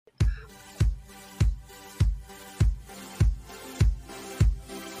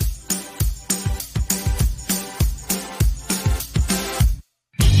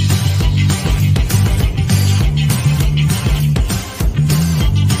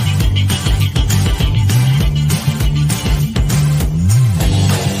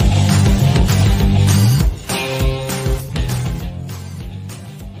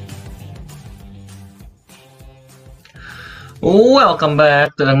Welcome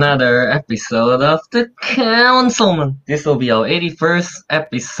back to another episode of the Councilman. This will be our 81st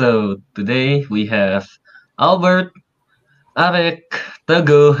episode. Today we have Albert, Arik,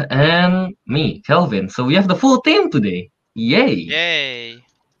 Tago, and me, Kelvin. So we have the full team today. Yay! Yay!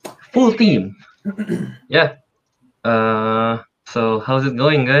 Full team. Yeah. So how's it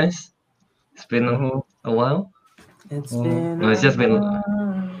going, guys? It's been a while. It's been. No, it's just been.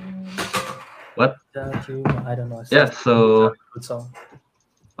 What? I don't know. Yeah. So Good song.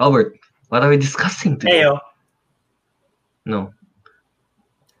 Albert, what are we discussing today? Heyo. No.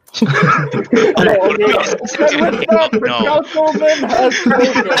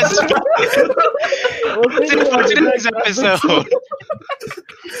 Today's episode.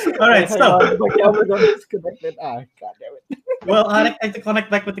 All right, so The camera got disconnected. God damn it. well, I like to connect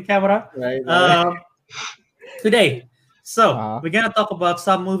back with the camera. Right. Today, so Uh-huh. we're gonna talk about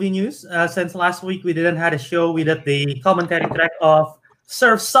some movie news. Since last week we didn't had a show, we did the commentary track of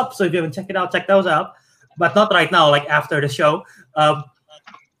Surf's Up. So if you haven't checked it out, check those out. But not right now, like after the show.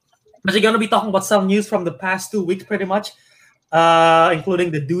 But we're gonna be talking about some news from the past 2 weeks, pretty much,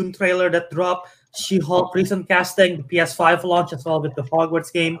 including the Dune trailer that dropped, She-Hulk recent casting, the PS5 launch as well with the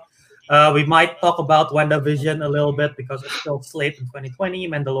Hogwarts game. We might talk about WandaVision a little bit because it's still slated in 2020,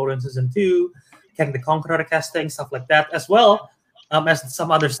 Mandalorian Season 2, Kang the Conqueror casting, stuff like that, as well as some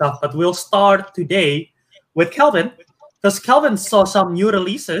other stuff. But we'll start today with Kelvin, because Kelvin saw some new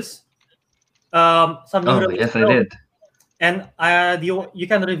releases. Yes, I did. And you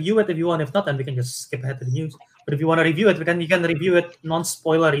can review it if you want. If not, then we can just skip ahead to the news. But if you want to review it, you can review it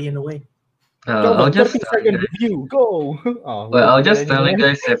non-spoilery in a way. I'll just 30-second review. Go. I'll just tell you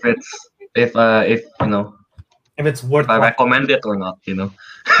guys if you know If it's worth if I watching. recommend it or not.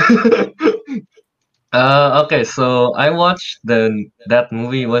 Okay, so I watched that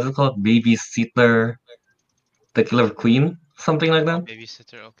movie. What's it called? Babysitter, the Killer Queen, something like that.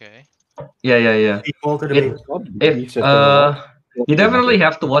 Babysitter, okay. Yeah. Equal to the It- baby. If you definitely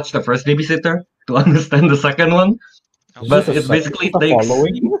have to watch the first Babysitter to understand the second one. But it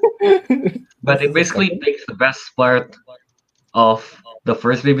basically takes the best part of the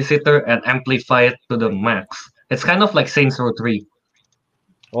first Babysitter and amplify it to the max. It's kind of like Saints Row 3.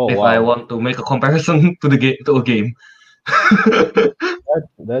 Oh, if wow. I want to make a comparison to a game.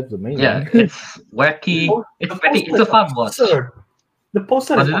 That's amazing. Yeah, it's wacky. It's a fun watch. Absurd. The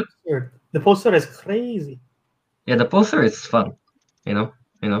poster What is is it? absurd. The poster is crazy. Yeah, the poster is fun. Oh.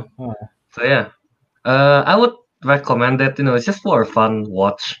 So yeah, I would recommend it. It's just for a fun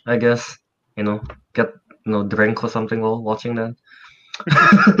watch, I guess. Get drink or something while watching that.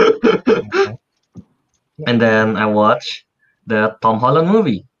 And then I watched the Tom Holland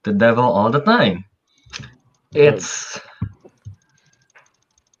movie, The Devil All the Time. It's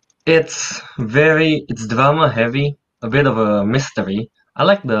drama heavy, a bit of a mystery. I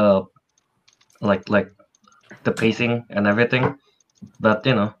like the the pacing and everything, but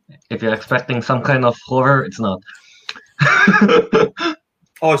if you're expecting some kind of horror, it's not.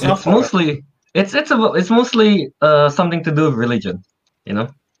 Oh, it's not It's mostly it's mostly something to do with religion,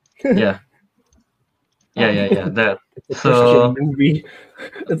 Yeah. That. It's a So- Christian movie.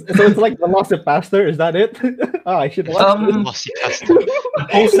 It's like The Lost Pastor. Is that it? I should watch it. Bossy custom. The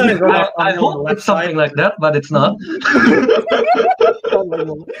poster is I hope it's something like that, but it's not.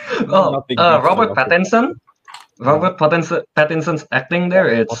 Robert Pattinson. Pattinson's acting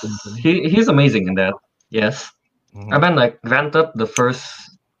there. He's amazing in that. Yes. I mean, granted,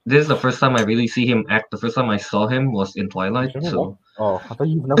 this is the first time I really see him act. The first time I saw him was in Twilight. So Oh, I thought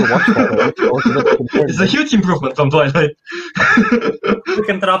you've never watched that. it's a huge improvement from Twilight. Quick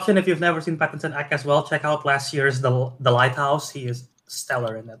interruption. If you've never seen Pattinson act as well, check out last year's The Lighthouse. He is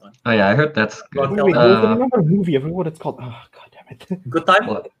stellar in that one. Oh yeah, I heard that's Go good. on, Wait, Kelvin. there's another movie. I forget what it's called. Oh, God damn it. Good time.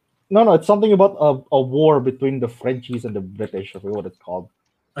 What? No, it's something about a war between the Frenchies and the British. I forget what it's called.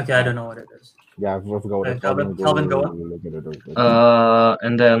 Okay, I don't know what it is. Yeah, I forgot what it's Calvin, called. go on.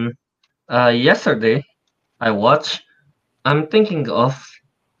 And then yesterday I watched I'm Thinking of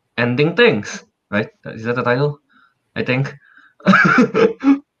Ending Things, right? Is that the title? I think.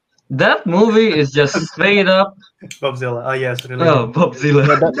 That movie is just straight up. Bobzilla. Oh yes, really. Oh, Bobzilla.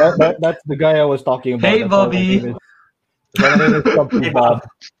 Yeah, that's the guy I was talking about. Hey, That's why my Bobby. name is- my name is something Hey, Bob.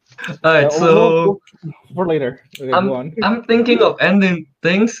 Alright, so For later. Okay, go on. I'm Thinking of Ending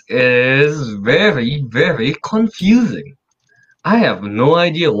Things is very, very confusing. I have no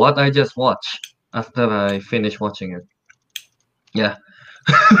idea what I just watched after I finished watching it. Yeah.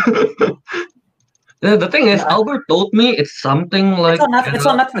 The thing is, Albert told me it's something like It's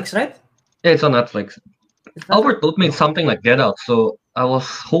on Netflix, right? Yeah, it's on Netflix. Albert told me it's something like Get Out, so I was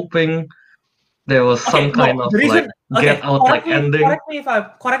hoping there was some Okay, no, kind of the reason. like get out like ending. Correct me if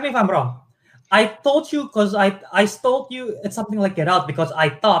I'm wrong. I told you because I told you it's something like Get Out because I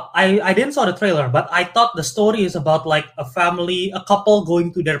thought I didn't saw the trailer, but I thought the story is about like a couple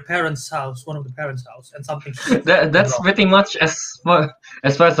going to their parents' house, one of the parents' house, and something. That's pretty much far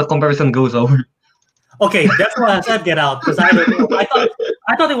as far as the comparison goes over. Okay, that's why I said Get Out because I don't know.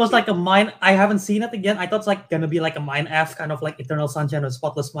 I thought it was like a mine. I haven't seen it again. I thought it's like gonna be like a Mine F kind of like Eternal Sunshine of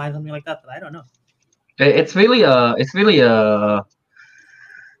Spotless Mind, something like that. But I don't know. It's really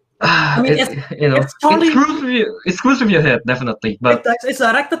I mean, it's Charlie. it screws with your head definitely, but It's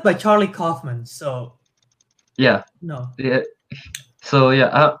directed by Charlie Kaufman, so yeah, no. yeah. So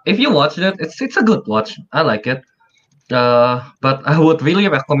yeah, if you watch it, it's a good watch. I like it. But I would really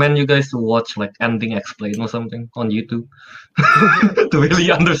recommend you guys to watch like Ending Explain or something on YouTube to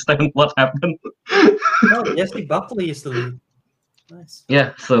really understand what happened. Oh, Jesse Buckley is the lead. Nice.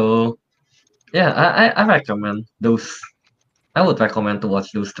 Yeah, so yeah, I recommend those. I would recommend to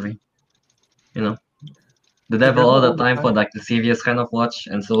watch those three. You know, The Devil All the Time for like the serious kind of watch,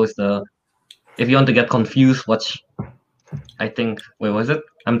 and so is the. If you want to get confused, watch. I think where was it?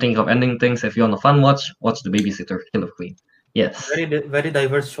 I'm thinking of Ending Things. If you want a fun watch The Babysitter, Killer Queen. Yes. Very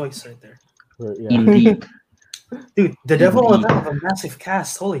diverse choice right there. Yeah. Indeed. Dude, The Devil All the Time have a massive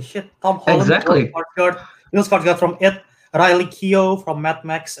cast. Holy shit! Tom Holland, Exactly. Bill Skarsgård from It, Riley Keough from Mad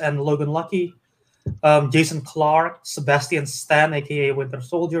Max and Logan Lucky, Jason Clarke, Sebastian Stan, aka Winter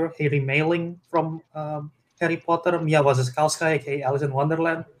Soldier, Harry Mayling from Harry Potter, Mia Wasikowska, aka Alice in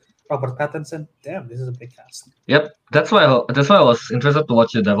Wonderland, Robert Pattinson. Damn, this is a big cast. Yep, that's why I was interested to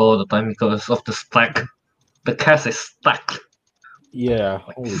watch The Devil all the time because of the stack. The cast is stacked. Yeah.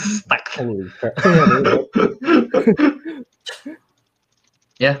 Stacked. Holy crap.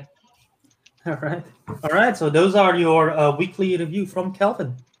 Yeah. All right. So those are your weekly review from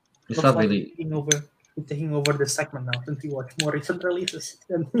Kelvin. It's Looks not like really. we're taking over this segment now since you watch more recent releases.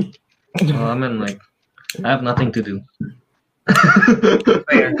 I mean, like, I have nothing to do.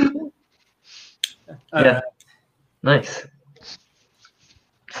 Fair. Yeah. Nice.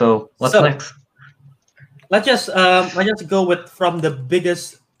 So what's next? Let's just go with from the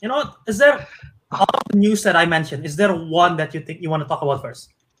biggest. You know what? Is there all the news that I mentioned? Is there one that you think you want to talk about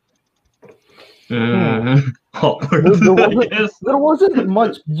first? There wasn't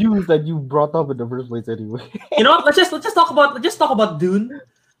much news that you brought up in the first place anyway. You know what? Let's just talk about Dune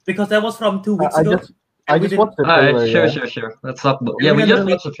because that was from 2 weeks ago. I just watched the trailer. Alright, sure. Let's talk about. Yeah, we just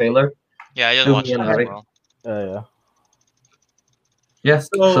watched the trailer. Yeah, I just watched it as well. Yeah. Yeah.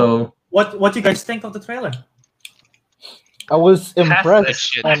 So what you guys think of the trailer? I was impressed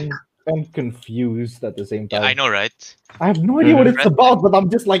shit. and confused at the same time. Yeah, I know, right? I have no idea what it's about, but I'm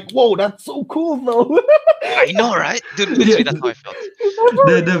just like, whoa, that's so cool though. I know, right? Dude, literally, that's how I felt.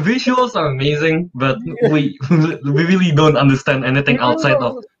 The visuals are amazing, but we really don't understand anything outside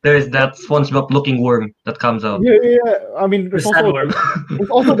of there is that SpongeBob looking worm that comes out. Yeah. I mean, there's The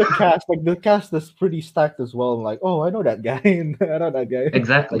also the cast. Like the cast is pretty stacked as well. I'm like, oh, I know that guy. I know that guy.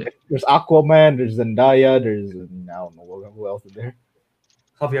 Exactly. Like, there's Aquaman. There's Zendaya. There's I don't know who else is there.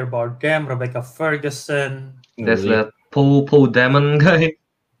 Javier Bardem, Rebecca Ferguson. There's that Poe Dameron guy.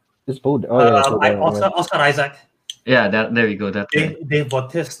 It's Poe. Oscar Isaac. Yeah, there you go. That Dave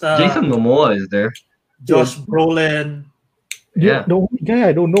Bautista. Jason Momoa is there. Josh Brolin. Yeah. The only guy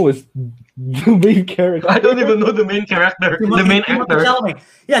I don't know is the main character. I don't even know the main character. The main actor. Chalamet.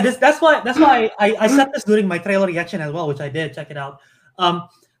 Yeah, that's why I said this during my trailer reaction as well, which I did. Check it out.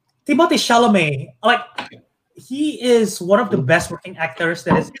 Timothée Chalamet, like he is one of the best working actors.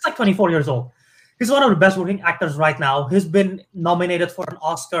 He's like 24 years old. He's one of the best working actors right now. He's been nominated for an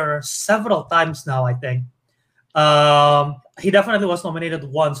Oscar several times now, I think. He definitely was nominated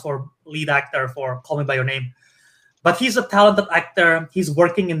once for lead actor for Call Me by Your Name. But he's a talented actor. He's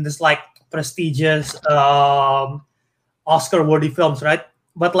working in this like prestigious Oscar-worthy films, right?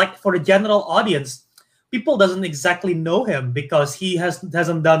 But like for the general audience, people doesn't exactly know him because he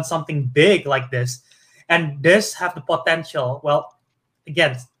hasn't done something big like this. And this have the potential. Well,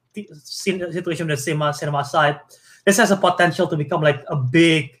 again, the situation with the cinema side, this has a potential to become like a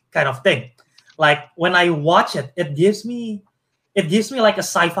big kind of thing. Like when I watch it, it gives me like a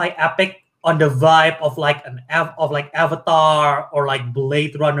sci-fi epic on the vibe of like Avatar or like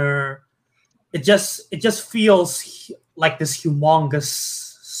Blade Runner. It just feels like this humongous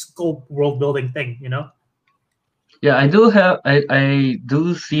scope world building thing, you know? Yeah, I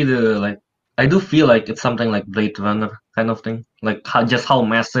do see the like. I do feel like it's something like Blade Runner kind of thing, like how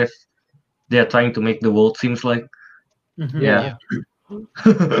massive they're trying to make the world seems like. Mm-hmm. Yeah.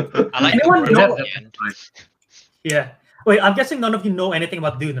 I like the Anyone word know- at the end. Yeah. Wait, I'm guessing none of you know anything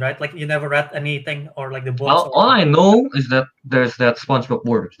about Dune, right? Like you never read anything or like the books. All I know is that there's that SpongeBob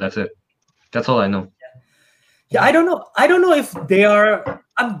word. That's it. That's all I know. Yeah, I don't know. I don't know if they are.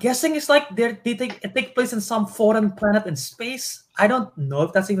 I'm guessing it's like they take place in some foreign planet in space. I don't know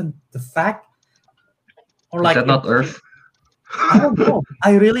if that's even the fact. Or Is like that not Earth? I don't know.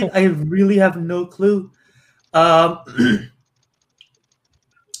 I really have no clue. I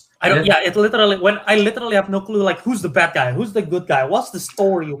don't. Yeah, it literally I literally have no clue. Like, who's the bad guy? Who's the good guy? What's the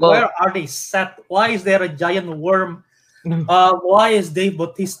story? Well- Where are they set? Why is there a giant worm? Why is Dave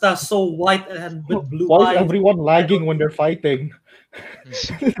Bautista so white and with blue Why is eyes? everyone lagging when they're fighting?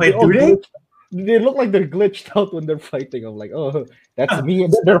 Wait, all do they? They look like they're glitched out when they're fighting. I'm like, oh, that's me.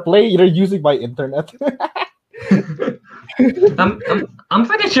 And they're using my internet. I'm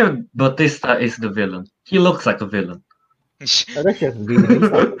pretty sure Bautista is the villain. He looks like a villain. That's just me. He's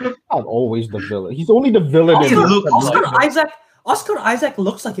not always the villain. He's only the villain in Oscar Isaac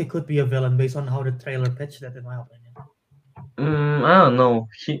looks like he could be a villain based on how the trailer pitched it, in my opinion. I don't know.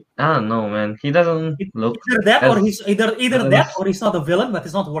 I don't know, man. He doesn't look. Either that, or as- he's either that, or he's not a villain, but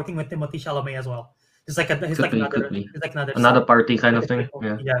he's not working with Timothée Chalamet as well. He's like another party kind of thing.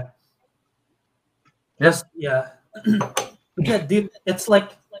 Yeah. Yeah. Yes. Yeah. Yeah, dude. It's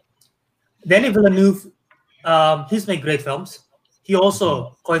like Denis Villeneuve. He's made great films. He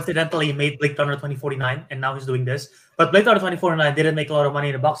also coincidentally made Blade Runner 2049, and now he's doing this. But Blade Runner 2049 didn't make a lot of money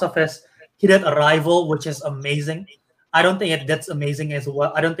in the box office. He did Arrival, which is amazing. I don't think it did amazing as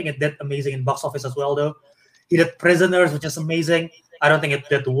well. I don't think it did amazing in box office as well, though. He did Prisoners, which is amazing. I don't think it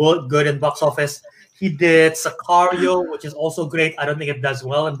did good in box office. He did Sicario, which is also great. I don't think it does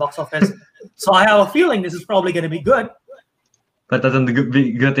well in box office. So I have a feeling this is probably going to be good. But doesn't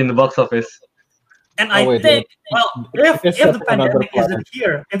be good in the box office. And I think, well, if the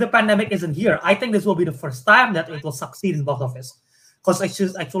pandemic isn't here, I think this will be the first time that it will succeed in box office, because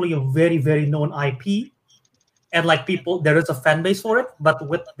it's actually a very, very known IP, and like there is a fan base for it. But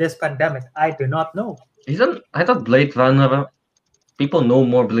with this pandemic, I do not know. I thought Blade Runner. People know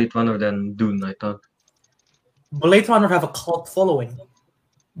more Blade Runner than Dune. I thought Blade Runner have a cult following.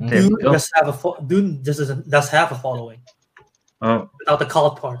 Dune does have a following. Oh. Without the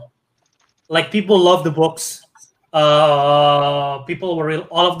cult part. Like, people love the books. People were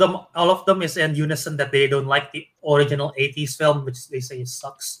all of them is in unison that they don't like the original 80s film, which they say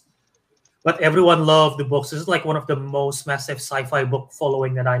sucks. But everyone loved the books. This is like one of the most massive sci-fi book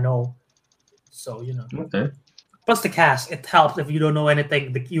following that I know. So, you know. Okay. Plus the cast, it helps if you don't know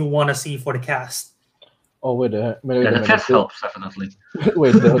anything that you want to see for the cast. Oh wait, the cast helps definitely.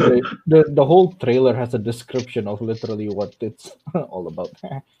 Wait, the whole trailer has a description of literally what it's all about.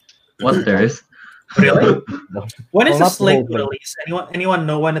 What there is? Really? No. When is Well, the slate not the to whole release? Anyone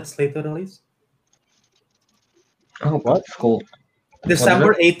know when it's slate to release? Oh, What? that's cool.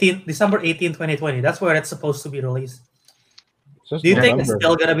 December 18, 2020. That's where it's supposed to be released. It's just Do you think it's November.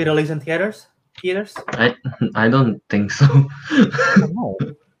 still gonna be released in theaters? I don't think so. I don't know.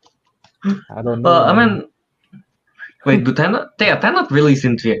 I don't know. I mean, wait, they are not released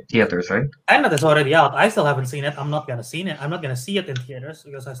in theaters, right? I know it's already out. I still haven't seen it. I'm not gonna see it. I'm not gonna see it in theaters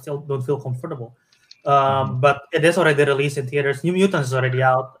because I still don't feel comfortable. But it is already released in theaters. New Mutants is already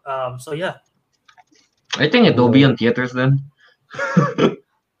out. So yeah. I think it will be in theaters then.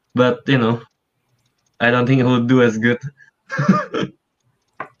 But I don't think it will do as good.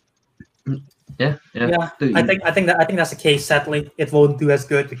 Yeah. I think that's the case. Sadly, it won't do as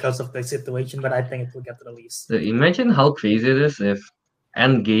good because of the situation, but I think it will get released. Imagine how crazy it is if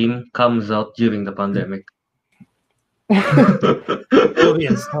Endgame comes out during the pandemic.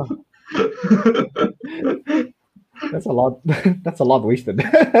 Yes. That's a lot. That's a lot wasted. They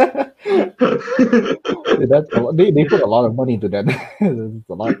put a lot of money into that. It's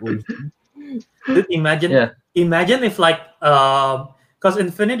a lot wasted. Dude, imagine if like because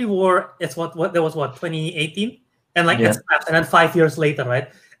Infinity War it's what that was 2018, and like it's passed, and then 5 years later, right?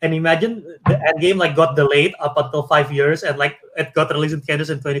 And imagine the Endgame like got delayed up until 5 years, and like it got released in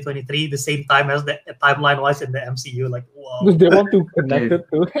theaters in 2023, the same time as the timeline was in the MCU. Like, wow, They want to connect it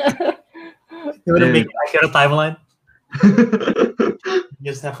to. they want to make it like a timeline.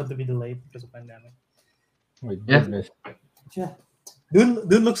 Just happened to be delayed because of pandemic. My goodness. Yeah. Dune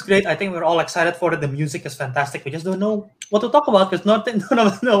looks great. I think we're all excited for it. The music is fantastic. We just don't know what to talk about because none of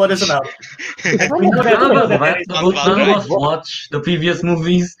us know what it's about. None of us watch the previous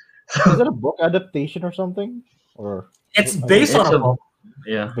movies. Is it a book adaptation or something? Or it's based on a book.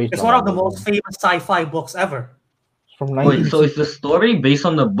 Yeah. It's one of the most famous sci-fi books ever. From Wait, so is the story based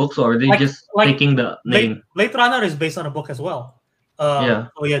on the books, or are they just taking the name? Blade Runner is based on a book as well. Yeah.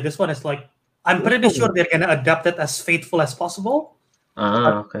 Oh yeah, this one is like I'm pretty sure they're gonna adapt it as faithful as possible.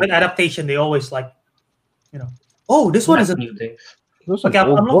 Okay. With adaptation, they always like, oh, this one is a. New things. Those are Okay,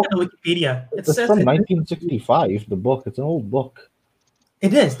 an I'm old book. looking at Wikipedia. It It's says from 1965. The book. It's an old book.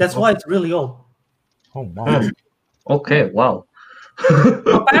 it is. That's why it's really old. Oh wow. Okay, wow.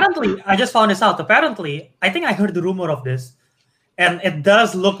 Apparently, I just found this out. Apparently, I think I heard the rumor of this, and it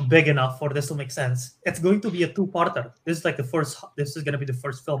does look big enough for this to make sense. It's going to be a two-parter. This is like the first. This is going to be the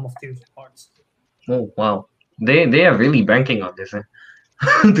first film of 2 parts. Oh wow. They are really banking on this to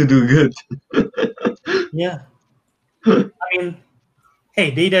do good. Yeah. I mean, hey,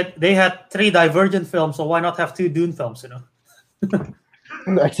 they had 3 Divergent films, so why not have 2 Dune films?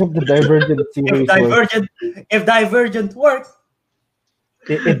 Except the Divergent series. If Divergent worked,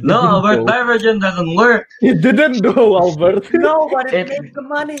 No, but Divergent doesn't work. It didn't go, Albert. no, but it made the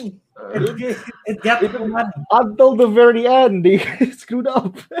money. It got the money. Until the very end, they screwed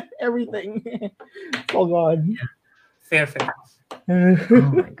up everything. It's all gone. Fair. Oh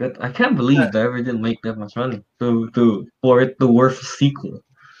my god, I can't believe Divergent make that much money for it to worth a sequel.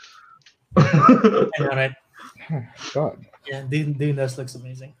 Yeah, right. God. Yeah, Dune does looks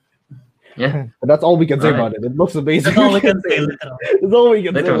amazing. Yeah, But that's all we can say Alright. about it. It looks amazing. That's all we can say. Literally. That's all we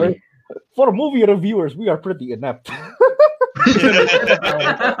can say. Literally. Right? For movie reviewers, we are pretty inept.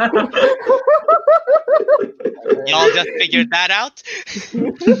 Y'all just figured that out?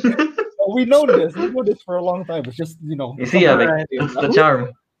 We know this. We know this for a long time. It's just, You see, Alec, that's the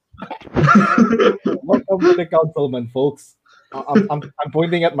charm. Welcome to the councilman, folks. I'm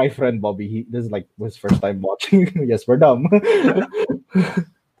pointing at my friend Bobby. This is like his first time watching. Yes, we're dumb.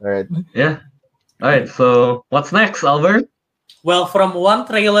 All right. Yeah. Alright, so what's next, Albert? Well, from one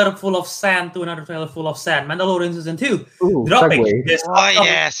trailer full of sand to another trailer full of sand, Mandalorian season 2 Ooh, dropping segue. this Oh, upcoming,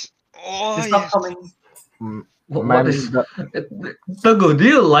 yes. Oh, this yes. upcoming. What Man, is Togo, do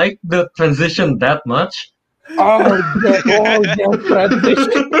you like the transition that much? transition.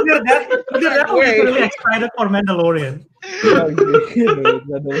 Either that or you're really excited for Mandalorian.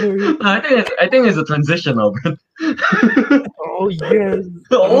 I think it's a transition, Albert. Oh yes.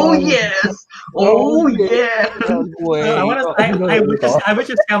 Oh yes. Oh yeah. I wish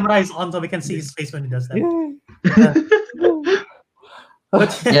his camera is on so we can see his face when he does that.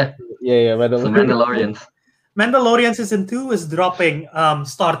 But Yeah. Yeah. The Mandalorians. Mandalorian season 2 is dropping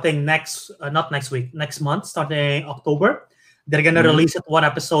starting next month, starting October. They're gonna release it 1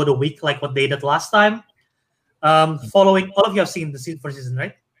 episode a week, like what they did last time. Following, all of you have seen the first season,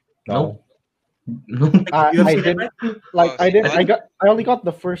 right? No. I You have seen it, didn't. right? I only got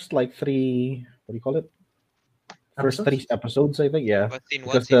the first 3. What do you call it? First 3 episodes, I think. Yeah. What scene?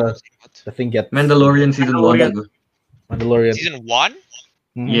 Because What scene? the thing gets Mandalorian season 1. Mandalorian. Mandalorian. Season 1?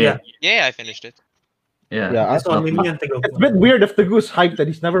 Mhm. Yeah. Yeah, I finished it. Yeah. Yeah. It's on Million to go. It's a bit weird if the goose hyped that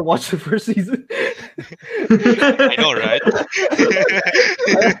he's never watched the first season. I know, right?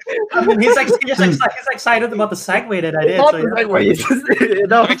 I mean, he's excited about the segue that I did. Not So, the yeah. segue, it's just, you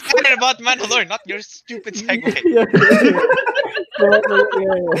know. I'm excited about Mandalorian, not your stupid segue. Yeah.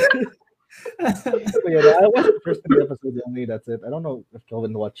 So, yeah, I watched the first 3 episodes only. That's it. I don't know if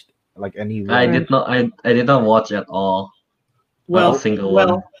Kelvin watched like any. I did not watch at all. Well, Not a single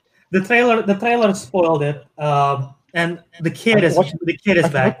one. the trailer spoiled it. And the kid is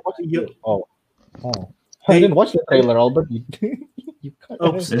back. Oh. I didn't watch the trailer, Albert. You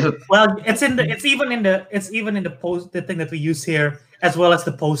Oops. Is it? Well, it's even in the post, the thing that we use here, as well as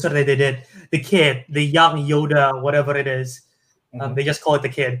the poster that they did. The kid, the young Yoda, whatever it is, they just call it the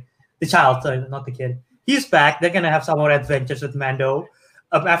kid, the child, sorry, not the kid. He's back. They're gonna have some more adventures with Mando.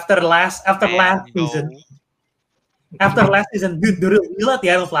 After last season, dude, the reveal at the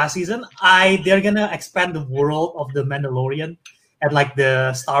end of last season, they're gonna expand the world of the Mandalorian and like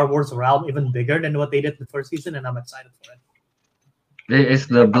the Star Wars realm even bigger than what they did the first season, and I'm excited for it. Is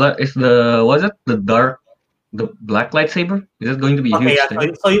the black? Is the was it the black lightsaber? Is it going to be Okay, huge? yeah.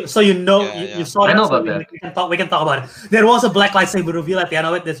 Thing? So you know, Yeah. you saw I that. know so about that. We can talk about it. There was a black lightsaber reveal at the end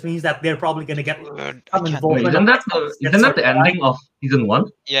of it. This means that they're probably gonna get some Wait, involvement. isn't that the ending of season 1?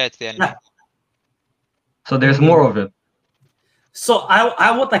 Yeah, it's the end. Yeah. So there's more of it. So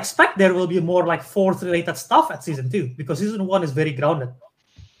I would expect there will be more like Force related stuff at season 2 because season 1 is very grounded.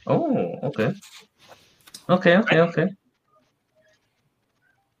 Oh, okay. Okay.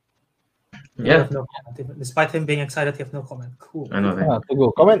 You Yeah, have no comment. Despite him being excited, you have no comment. Cool. I know that. to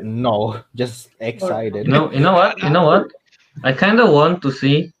go comment? No, just excited. You know what? I kind of want to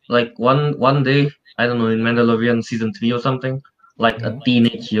see like one day, I don't know, in Mandalorian season 3 or something, like a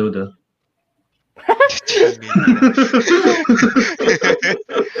teenage Yoda.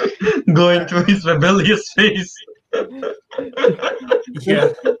 Going through his rebellious phase.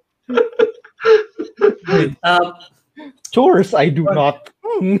 Yeah. dude. Chores, I do not.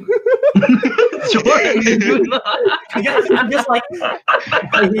 Sure, you do not. He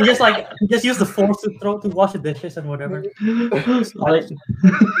just use the force to wash the dishes and whatever. Like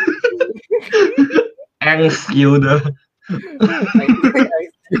Angst Yoda.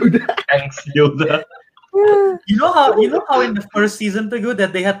 Angst Yoda. You know how in the first season to go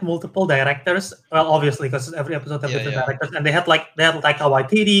that they had multiple directors. Well, obviously because every episode had different directors, and they had Taika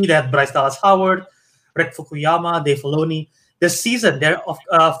Waititi, they had Bryce Dallas Howard, Rick Fukuyama, Dave Filoni. This season,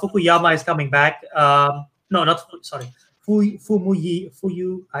 Fukuyama is coming back. No, not sorry. Fukuyama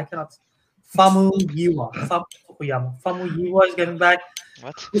is getting back.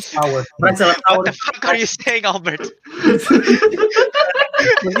 What? Howard. Bryce Dallas What Howard. the fuck are you saying, Albert?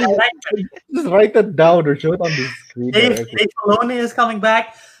 Just write that down or show it on the screen. Dave Filoni is coming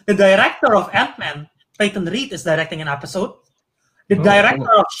back. The director of Ant-Man, Peyton Reed, is directing an episode. The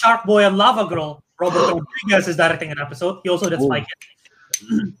director of Shark Boy and Lava Girl, Robert Rodriguez, is directing an episode. He also did Spy Kids.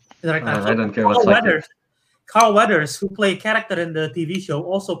 I don't care about Spy Kids. Carl Weathers, who played character in the TV show,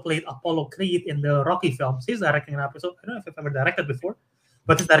 also played Apollo Creed in the Rocky films. He's directing an episode. I don't know if I've ever directed before,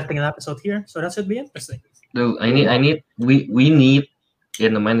 but he's directing an episode here, so that should be interesting. Dude, we need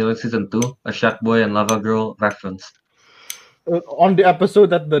in the Mandalorian season 2 a Shark Boy and Lava Girl reference. On the episode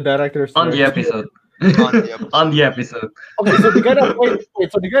that the director On the episode. On the episode. Okay, so the guy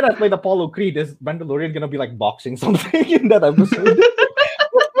that played Apollo Creed, is Mandalorian gonna be like boxing something in that episode?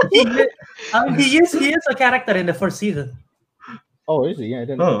 He is a character in the first season. Oh, is he? I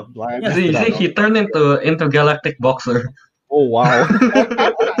didn't. Oh. Why I You missed see, that. he turned into intergalactic boxer. Oh wow! In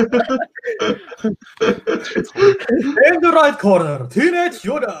the right corner, Teenage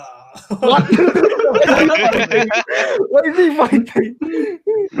Yoda. What? What is he fighting?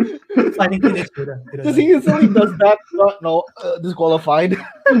 Fighting Teenage Yoda. Because he usually does that. No, disqualified.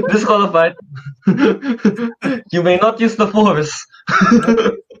 Disqualified. You may not use the force.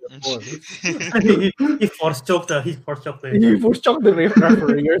 He force choked the. He force choked the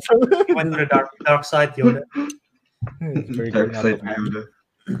referee or something. He went to the dark side Yoda. It's very Dark good. side Yoda.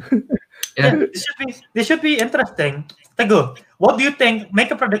 Yeah, this should be interesting. Tego, what do you think? Make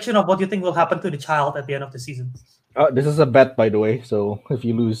a prediction of what you think will happen to the child at the end of the season. This is a bet, by the way. So if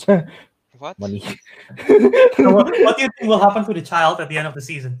you lose, What? money. So what do you think will happen to the child at the end of the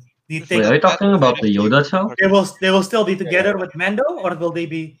season? Do you think Wait, are you talking about the Yoda child? they will still be together with Mando, or will they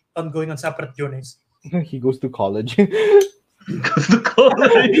be going on separate journeys? He goes to college. Because the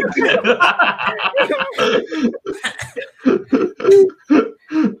college.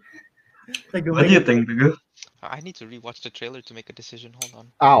 Tego, What do you think, Tugu? I need to rewatch the trailer to make a decision. Hold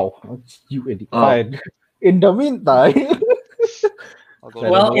on. Ow! You idiot. Oh. Fine. In the meantime, I'll go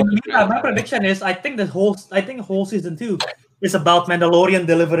Well, watch in the the meantime, trailer. my prediction is I think whole season 2 is about Mandalorian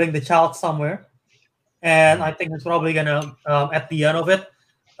delivering the child somewhere, and I think it's probably gonna at the end of it,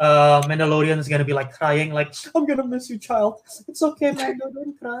 Mandalorian is gonna be like crying, like I'm gonna miss you, child. It's okay, Mando,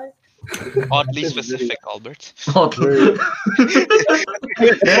 don't cry. Oddly specific, Albert. Oddly.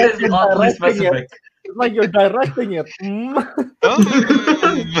 That is oddly specific. it's like you're directing it.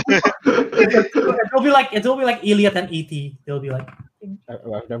 It'll be like Elliot and E.T. They'll be like,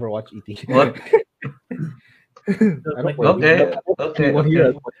 I've never watched ET. What? like Okay. What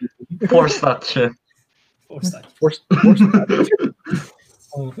here? Force touch. force touch. Forced But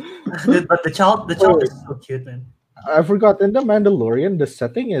the child is so cute, man. I forgot. In the Mandalorian, the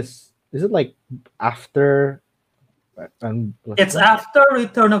setting is it like after? It's after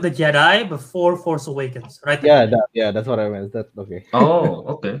Return of the Jedi, before Force Awakens, right? Yeah, that's what I meant. Is that okay? Oh,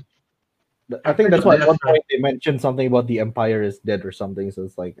 okay. I think that's why at one point they mentioned something about the Empire is dead or something. So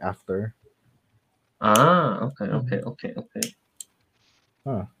it's like after. Okay.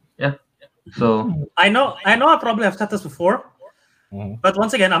 Huh. Yeah. So I know. I probably have said this before, but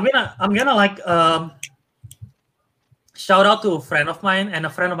once again, I'm gonna like shout out to a friend of mine and a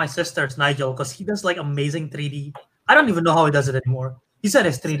friend of my sister's, Nigel, because he does like amazing 3D. I don't even know how he does it anymore. He said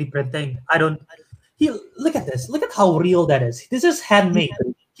it's 3D printing. Look at this. Look at how real that is. This is handmade.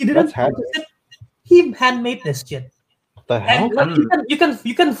 He didn't. That's handmade. He handmade this shit. What the hell? And like,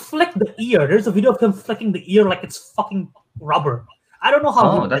 you can flick the ear. There's a video of him flicking the ear like it's fucking rubber. I don't know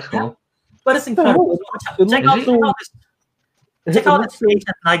how. oh, that's cool. But it's incredible. Check out his page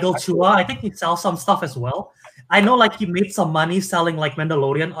at Nigel Chua. I think he sells some stuff as well. I know, like he made some money selling like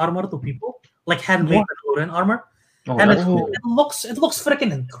Mandalorian armor to people, like handmade Mandalorian armor, Oh, and that's cool. it looks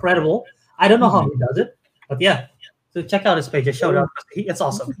freaking incredible. I don't know how he does it, but yeah. So check out his page. I showed up. It's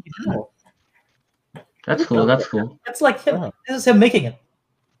awesome. That's cool. That's cool. It's like him. This is him making it.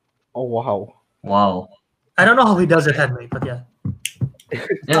 Oh wow. Wow. I don't know how he does it handmade, but yeah.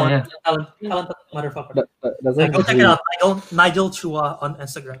 Yeah. Talented motherfucker. That's Yeah, go check it actually out. Nigel Chua on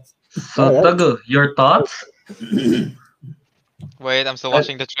Instagram. So Tagu, your thoughts? Wait, I'm still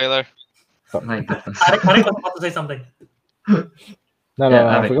watching the trailer. My goodness. Arik was about to say something. no, Yeah,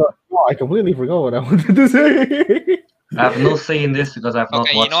 I Arik. forgot. No, I completely forgot what I wanted to say. I have no say in this because I've not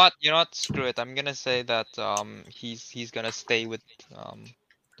Okay, watched. you know what? Screw it. I'm gonna say that he's gonna stay with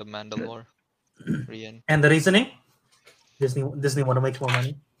the Mandalorian. And the reasoning? Disney want to make more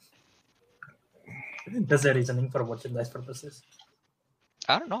money. That's the reasoning for merchandise purposes.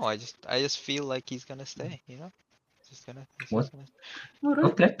 I don't know. I just feel like he's gonna stay. You know, he's What? just gonna.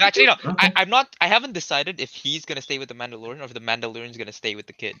 Alright. Okay. Actually, no. Okay. I'm not. I haven't decided if he's gonna stay with the Mandalorian or if the Mandalorian's gonna stay with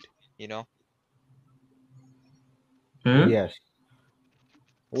the kid. You know. Hmm? Yes.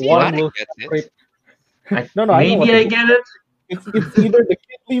 See, One Arik will gets it. separate. No, I know what Maybe to I do. get it. It's either the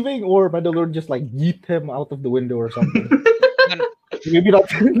kid leaving or Mandalorian just like yeet him out of the window or something. No, Maybe not.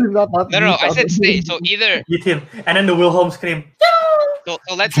 not no. yeet I out said the stay. window. So either. Beat him. And then the Wilhelm scream. So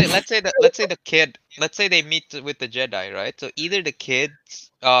let's say the kid. Let's say they meet with the Jedi, right? So either the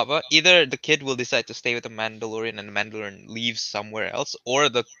kids. Well, either the kid will decide to stay with the Mandalorian and the Mandalorian leaves somewhere else, or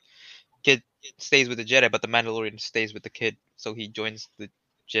the kid stays with the Jedi, but the Mandalorian stays with the kid, so he joins the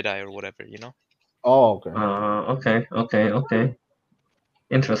Jedi or whatever, you know. Oh, okay. Okay. But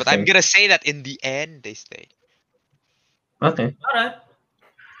Interesting. I'm gonna say that in the end they stay. Okay. Alright.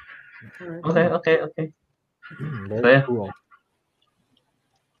 Okay. Very So, yeah. cool.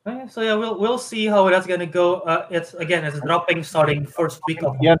 Okay, so yeah, we'll see how that's gonna go. It's dropping starting first week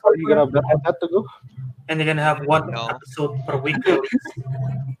of Yeah, are you October, gonna add that to go? and they're gonna have one No. episode per week release.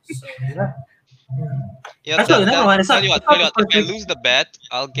 So yeah. Yeah, Actually, never mind. It's tell not- you what, it's not the if I first week. lose the bet,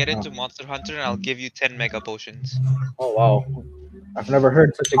 I'll get into Monster Hunter and I'll give you 10 mega potions. Oh wow, I've never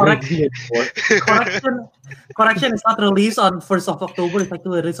heard such a Correct. great deal before. Correction is not released on 1st of October. It's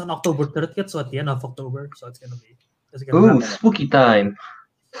actually released on October 30th, so at the end of October. So it's gonna Ooh, happen. spooky time.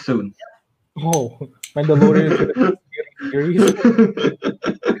 Soon. Oh, Mandalorian is gonna be a series.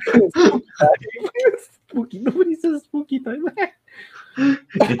 Spooky. Nobody says spooky time.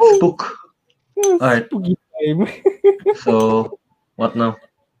 It's spook. Alright. Spooky time. So, what now?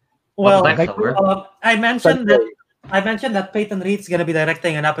 Well, What's next, Albert? I mentioned that Peyton Reed's gonna be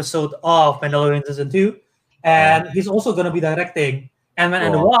directing an episode of Mandalorian season 2, and he's also gonna be directing Ant-Man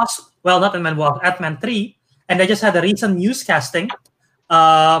and the Wasp. Well, not Ant-Man Wasp, Ant-Man 3, and they just had a recent newscasting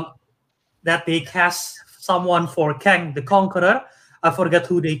that they cast someone for Kang the Conqueror. I forget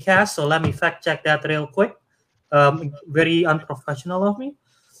who they cast, so let me fact check that real quick. Very unprofessional of me,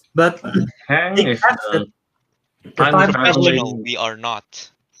 but Kang they is cast the time time traveling- traveling. We are not.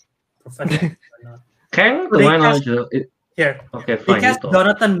 professional. Kang, So to they my cast- knowledge, Here, okay, they fine. You cast talk.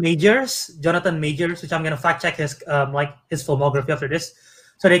 Jonathan Majors, which I'm gonna fact check his filmography after this.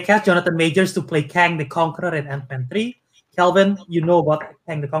 So they cast Jonathan Majors to play Kang the Conqueror in Ant-Man 3. Calvin, you know about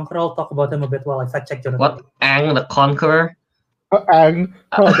Kang the Conqueror. I'll talk about him a bit while I fact check Jonathan. What? Ang the Conqueror? And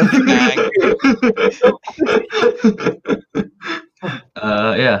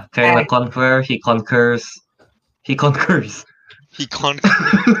Yeah, Kang the Conqueror. He conquers. He conquered.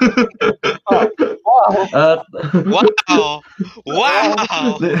 Uh,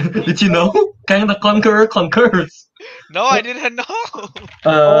 Wow! Did you know? Kang the Conqueror conquers. No, I didn't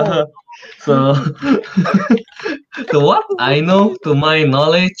know. So, so what I know, to my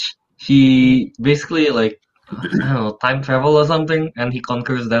knowledge, he basically I don't know, time travel or something, and he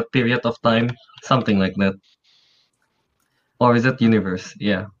conquers that period of time, something like that. Or is it universe?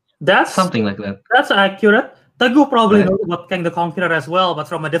 Yeah, That's something like that. That's accurate. Tagu probably Right. knows about Kang the Conqueror as well, but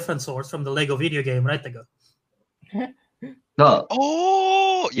from a different source, from the Lego video game, right, Tagu? No,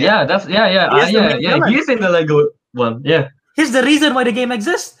 Oh, yeah, that's yeah. He is the main villain. He's in the Lego one. Yeah, He's the reason why the game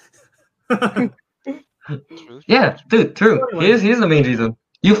exists. True. yeah, dude, true. He's the main reason.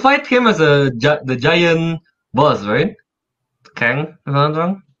 You fight him as the giant boss, right? Kang, if I'm not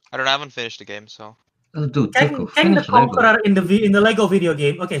wrong. I haven't finished the game, so. Oh, dude, Kang the finish Lego. Conqueror in the Lego video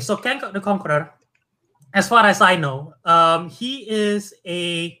game. Okay, so Kang the Conqueror, as far as I know, he is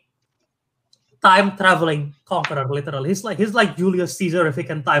a time traveling conqueror. Literally, he's like Julius Caesar if he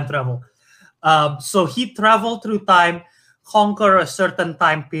can time travel. So he traveled through time, conquer a certain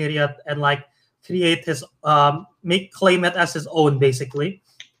time period, and create his claim it as his own, basically.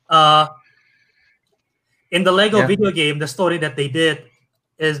 In the Lego video game, the story that they did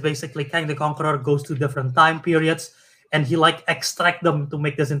is basically Kang the Conqueror goes to different time periods, and he extract them to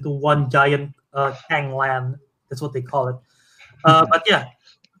make this into one giant Kang land. That's what they call it. But yeah,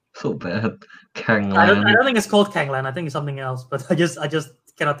 So bad, Kang I Land. don't think it's called Kang land. I think it's something else. But I just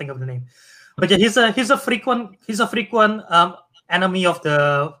cannot think of the name. But yeah, he's a frequent enemy of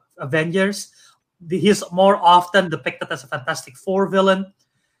the Avengers. He's more often depicted as a Fantastic Four villain,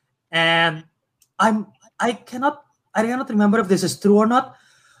 and I cannot remember if this is true or not.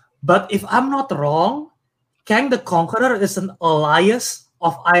 But if I'm not wrong, Kang the Conqueror is an alias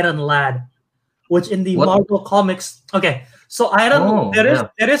of Iron Lad, which in the What? Marvel comics. Okay, so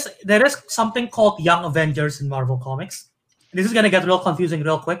there is something called Young Avengers in Marvel comics. This is gonna get real confusing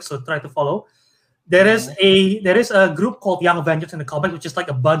real quick, so try to follow. There is a group called Young Avengers in the comic, which is like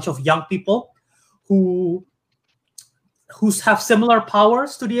a bunch of young people who have similar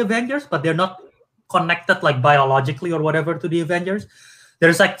powers to the Avengers, but they're not connected like biologically or whatever to the Avengers.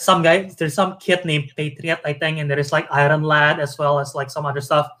 There's like some kid named Patriot, I think, and there is like Iron Lad as well as like some other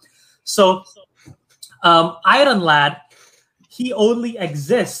stuff. So Iron Lad, he only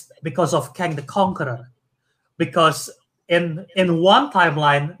exists because of Kang the Conqueror. Because in one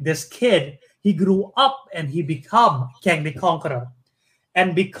timeline, this kid, he grew up and he became Kang the Conqueror.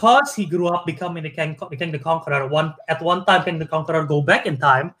 And because he grew up becoming the Kang the Conqueror, at one time Kang the Conqueror go back in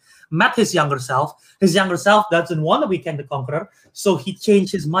time, met his younger self. His younger self doesn't want to be Kang the Conqueror, so he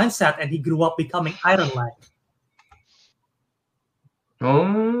changed his mindset and he grew up becoming Iron Lad.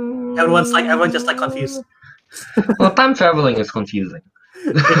 Oh. Everyone's just like confused. Well, time traveling is confusing.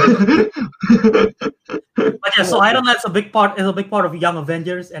 But yeah, so Iron Lad's a big part of Young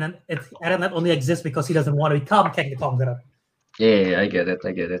Avengers, and Iron Lad only exists because he doesn't want to become Kang the Conqueror. Yeah, I get it.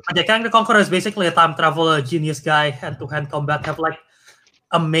 But yeah, Kang the Conqueror is basically a time traveler, genius guy, hand-to-hand combat, have like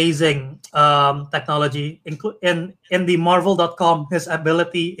amazing technology. In the Marvel.com, his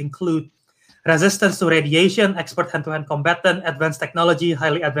ability include resistance to radiation, expert hand-to-hand combatant, advanced technology,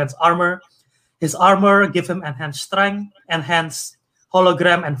 highly advanced armor. His armor give him enhanced strength, enhanced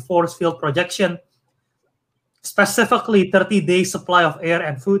hologram and force field projection, specifically 30-day supply of air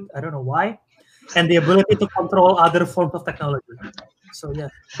and food. I don't know why. And the ability to control other forms of technology. So yeah.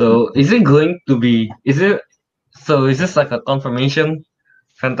 So is this like a confirmation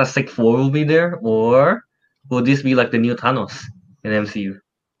Fantastic Four will be there, or will this be like the new Thanos in MCU?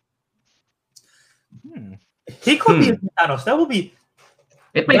 He could be Thanos. That would be.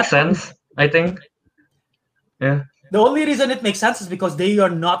 It makes sense, I think. Yeah. The only reason it makes sense is because they are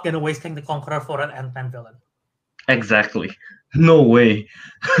not going to waste Kang the Conqueror for an Ant-Man villain. Exactly. No way.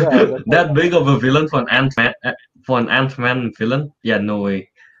 Yeah, That big of a villain for an Ant-Man villain? Yeah, no way.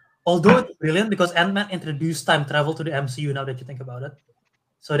 Although it's brilliant because Ant-Man introduced time travel to the MCU. Now that you think about it,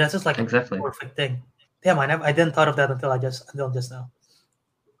 so that's just like Exactly. a perfect thing. Damn, I didn't thought of that until just now.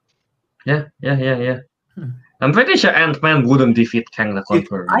 Yeah. I'm pretty sure Ant-Man wouldn't defeat Kang the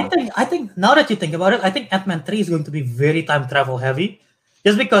Conqueror. I think now that you think about it, I think Ant-Man 3 is going to be very time travel heavy,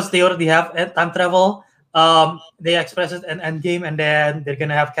 just because they already have time travel. They express it in Endgame, and then they're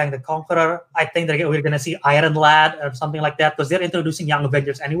gonna have Kang the Conqueror. I think we're gonna see Iron Lad or something like that because they're introducing Young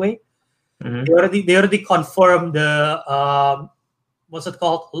Avengers anyway. Mm-hmm. They already confirmed the what's it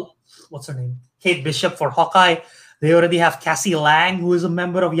called? What's her name? Kate Bishop for Hawkeye. They already have Cassie Lang, who is a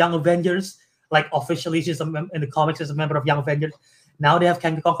member of Young Avengers. Like officially, she's in the comics is a member of Young Avengers. Now they have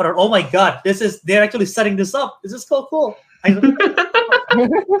Kang the Conqueror. Oh my God, they're actually setting this up. This is so cool.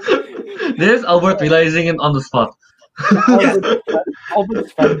 This is Albert realizing it on the spot.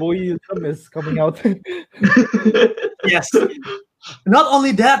 Albert's fanboyism is coming out. Yes. Not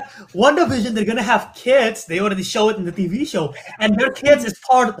only that, WandaVision, they're gonna have kids. They already show it in the TV show, and their kids is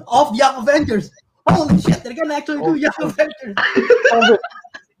part of Young Avengers. Holy shit, they're gonna actually do Young Avengers.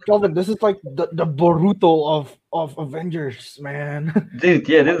 Calvin, this is like the Boruto of Avengers, man. Dude,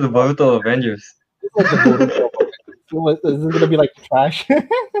 yeah, this is the Boruto Avengers. It's like the Boruto. Is it gonna be like trash?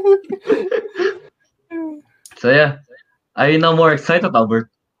 So yeah, are you now more excited,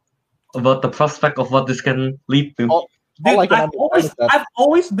 Albert, about the prospect of what this can lead to? Dude, I can I've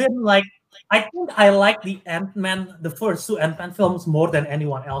always been like, I think I like the first two Ant-Man films more than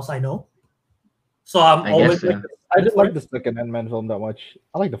anyone else I know. So I'm I always guess, yeah. I didn't like the second Ant-Man film that much.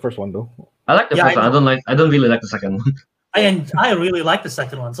 I like the first one though. I like the first one. I don't really like the second one. I really like the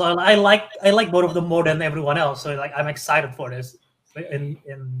second one. So I like both of them more than everyone else. So like I'm excited for this in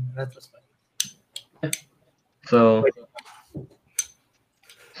retrospect. So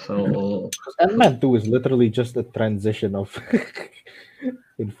Ant-Man 2 is literally just a transition of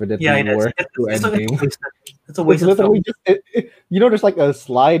Infinity War to Endgame. It's a waste of literally just there's like a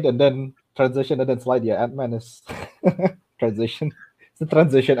slide and then transition and then slide. Yeah, Ant-Man is transition. It's a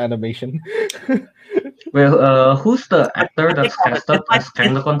transition animation. Well, who's the actor that's casted as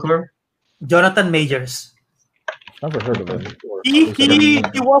Kang the Conqueror? Jonathan Majors. Never heard of him. He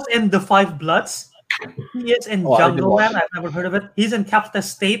was in The Five Bloods. He is in Jungle Land. I've never heard of it. He's in Captive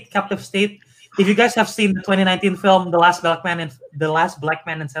State. if you guys have seen the 2019 film, The Last Black Man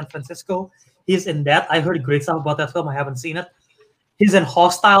in San Francisco, he's in that. I heard great stuff about that film. I haven't seen it. He's in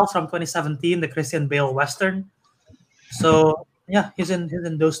Hostiles from 2017, the Christian Bale Western. So yeah, he's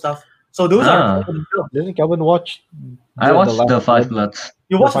in those stuff. So those are. Didn't Calvin watch? I watched the Five Bloods.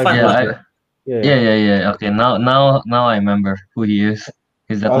 You watched the Five Bloods? Yeah. Okay, now I remember who he is.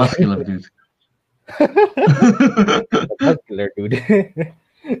 He's that muscular dude. Muscular dude.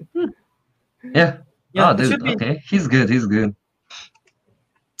 Yeah. Oh, dude. Okay, he's good.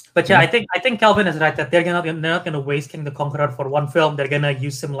 But yeah, I think Calvin is right that they're not gonna waste King the Conqueror for one film. They're gonna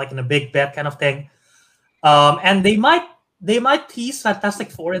use him like in a big bet kind of thing. And they might tease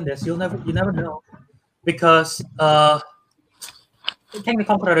Fantastic Four in this. You never know, because King the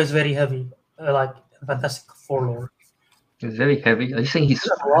Conqueror is very heavy, like Fantastic Four lore. He's very heavy. Are you saying he's? We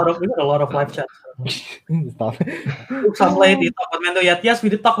got a lot of live chats. Stop. Some late. You talk about Mendo yet? Yes, we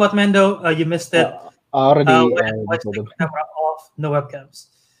did talk about Mendo. You missed it. Already. Camera off. No webcams.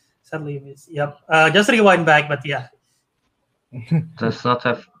 Sadly, yep. Just rewind back, but yeah. Does not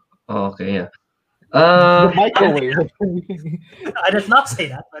have. Oh, okay, yeah. The microwave. I did not say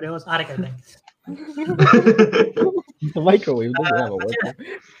that, but it was Arik, I think. The microwave doesn't have a webcam.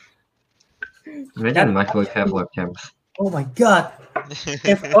 Imagine the microwave have webcams. Oh my god!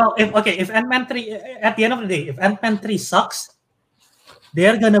 If Ant-Man 3 at the end of the day, if Ant-Man 3 sucks,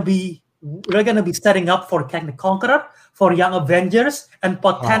 we're gonna be setting up for Kang the Conqueror, for Young Avengers, and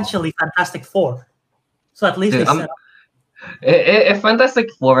potentially Fantastic Four. So at least Dude, they set up. If Fantastic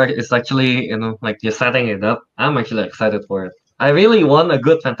Four is actually, like you're setting it up, I'm actually excited for it. I really want a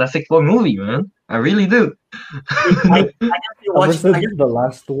good Fantastic Four movie, man. I really do. I watched the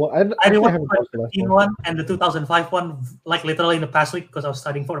last one. I watched the 2015 one and the 2005 one, like literally in the past week because I was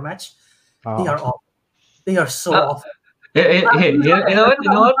studying for a match. They are awful. They are so awful. You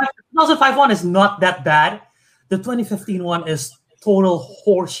know what? The 2005 one is not that bad. The 2015 one is total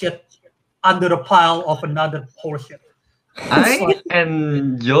horseshit under a pile of another horseshit. I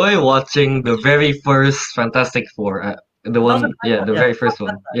enjoy watching the very first Fantastic Four, very first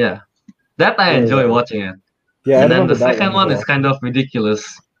one. Yeah, that I enjoy watching it. Yeah, and then the second one is kind of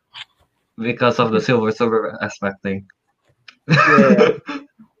ridiculous because of the Silver Surfer aspect thing.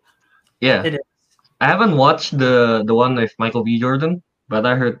 Yeah. I haven't watched the one with Michael B. Jordan, but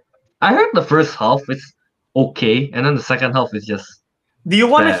I heard the first half is okay, and then the second half is just. Do you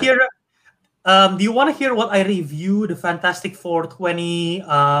want to hear? Do you want to hear what I review the Fantastic Four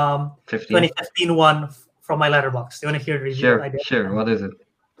 2015 one from my letterbox? Do you want to hear the review? Sure. What is it?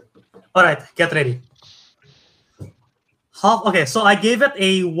 All right, get ready. Okay, so I gave it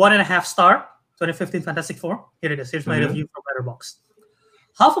a 1.5 star. 2015 Fantastic Four. Here it is. Here's my review from Letterboxd.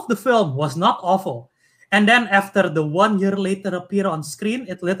 Half of the film was not awful, and then after the 1 year later appear on screen,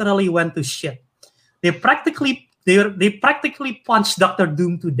 it literally went to shit. They practically punched Dr.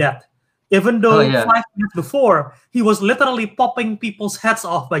 Doom to death, even though 5 minutes before he was literally popping people's heads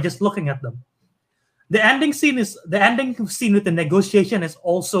off by just looking at them. The ending scene with the negotiation is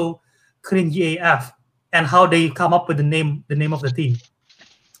also cringy AF, and how they come up with the name of the team.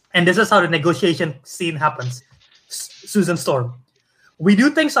 And this is how the negotiation scene happens. Susan Storm. We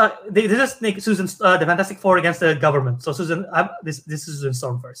do things. This is Susan, the Fantastic Four against the government. So Susan, this is Susan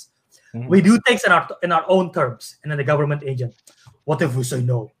Storm first. Mm-hmm. We do things in our own terms, and then the government agent. What if we say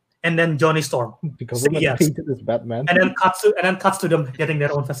no? And then Johnny Storm. The government painted as Batman. And then cuts to them getting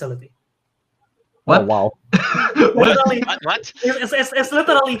their own facility. What? Oh, wow. Literally, what? It's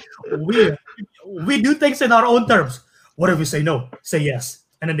literally weird. We do things in our own terms. What if we say no? Say yes.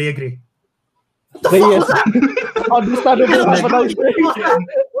 And then they agree. What the fuck was that?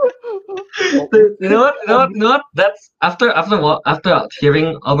 You know what? That's after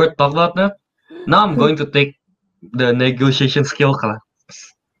hearing Albert talk about that. Now I'm going to take the negotiation skill class.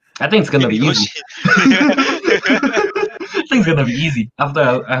 I think it's gonna be easy. I think it's gonna be easy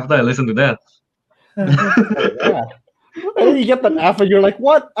after I listen to that. Yeah. And then you get that F and you're like,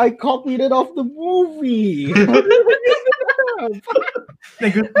 what? I copied it off the movie.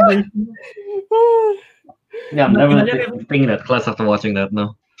 Yeah, I'm never taking that class after watching that.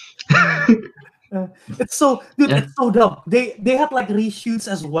 No. It's so dumb. They had like reshoots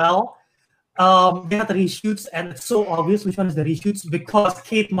as well. They had reshoots, and it's so obvious which one is the reshoots because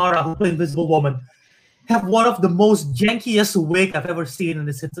Kate Mara, who played Invisible Woman, have one of the most jankiest wig I've ever seen in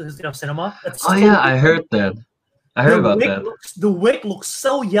the history of cinema. I heard that. I heard about that. The wig looks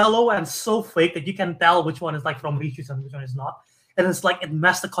so yellow and so fake that you can tell which one is like from reshoots and which one is not. And it's like it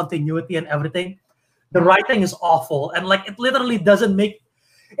messed the continuity and everything. The writing is awful, and like it literally doesn't make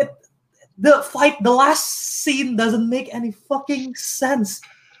it. The last scene doesn't make any fucking sense.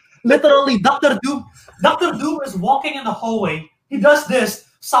 Literally, Doctor Doom is walking in the hallway. He does this,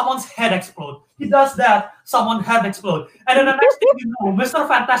 someone's head explode. He does that, someone's head explode. And then the next thing you know, Mr.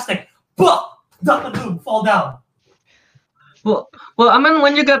 Fantastic, Doctor Doom fall down. Well, I mean,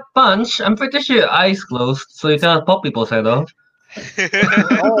 when you get punched, I'm pretty sure your eyes closed, so you cannot pop people's head off. He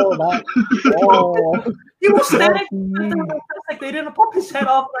was standing like they didn't pop his head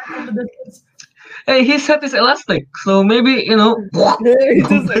off like from the distance. Hey, his head is elastic, so maybe, you know. It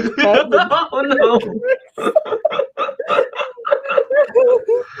just expanded. Oh no.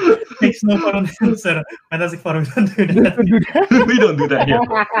 Makes no fun on the Fantastic Four. We don't do that. We don't do that here.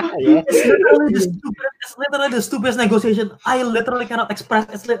 Yeah. It's literally the stupidest negotiation. I literally cannot express.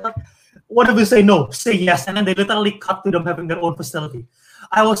 It's like, what if we say no? Say yes, and then they literally cut to them having their own facility.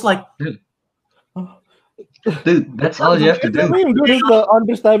 I was like, dude, that's all you have to do. This is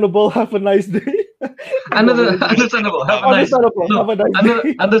understandable. Have a nice day. Understandable. Have a nice. Have a nice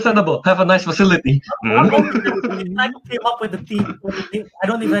day. Understandable. Have a nice facility. I came up with the theme. I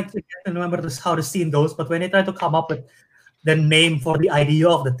don't even actually remember how the scene goes, but when they try to come up with the name for the idea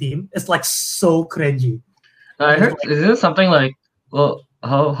of the team, it's like so cringy. I heard is it something like, well,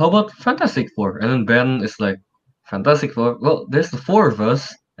 how about Fantastic Four? And then Ben is like, Fantastic Four. Well, there's the four of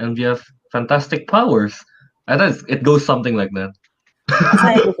us, and we have fantastic powers. I thought it goes something like that.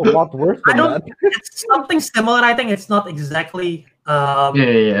 It's a lot worse than that. It's something similar. I think it's not exactly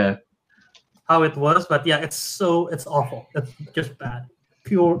Yeah. how it was, but yeah, it's awful. It's just bad,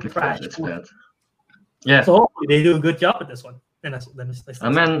 pure trash. It's bad. Yeah. So hopefully they do a good job with this one. I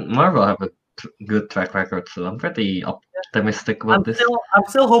mean, Marvel have a good track record, so I'm pretty optimistic about this. I'm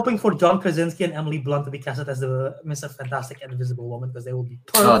still hoping for John Krasinski and Emily Blunt to be casted as the Mr. Fantastic and Invisible Woman because they will be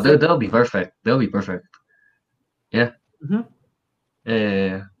perfect. Oh, they'll be perfect. They'll be perfect. Yeah. Mm-hmm.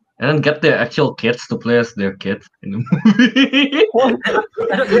 Yeah. And then get their actual kids to play as their kids in the movie.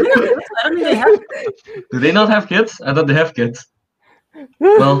 I don't think they have. Do they not have kids? I thought they have kids.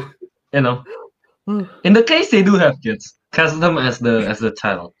 Well, you know, in the case they do have kids, cast them as the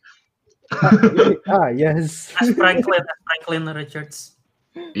child. Yes. As Franklin Richards.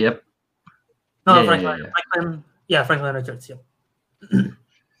 Yep. No, Yeah, Franklin. Yeah, Franklin Richards. Yep.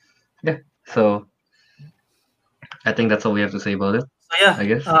 Yeah. So I think that's all we have to say about it. So yeah, I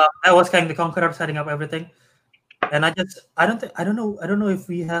guess. that was Kang the Conqueror setting up everything, and I don't know if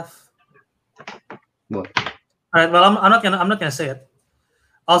we have. What? All right. Well, I'm not gonna say it.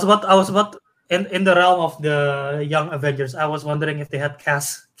 I was about in the realm of the Young Avengers. I was wondering if they had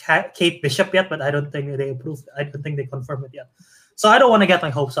cast Kate Bishop yet, but I don't think they approved. I don't think they confirmed it yet. So I don't want to get my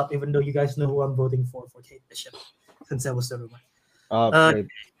hopes up, even though you guys know who I'm voting for Kate Bishop, since that was the rumor. Wait,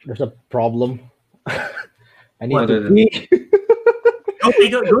 there's a problem. I need What to is pee. Go pee.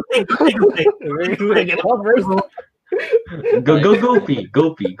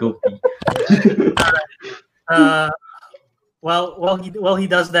 Go pee. While he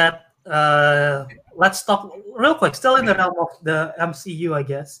does that, let's talk real quick. Still in the realm of the MCU, I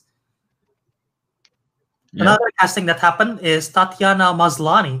guess. Yeah. Another casting that happened is Tatiana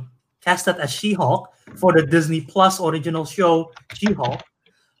Maslany, casted as She-Hulk for the Disney Plus original show She-Hulk.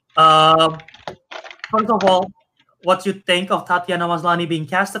 First of all, what you think of Tatiana Maslany being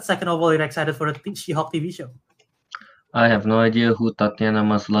casted? Second of all, you're excited for the She-Hulk TV show. I have no idea who Tatiana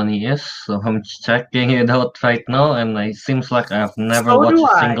Maslany is, so I'm checking it out right now, and it seems like I've never So do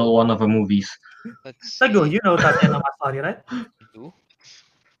watched a I. single one of her movies. Sego, you know Tatiana Maslany, right? Do?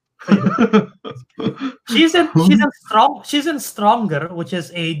 She's in Stronger, which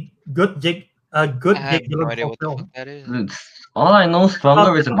is a good Jake I have no Gyllenhaal idea what the film. fuck that is. All I know,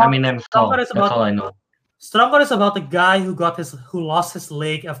 Stronger is an Eminem song. Stronger is That's about- all I know. Stronger is about a guy who lost his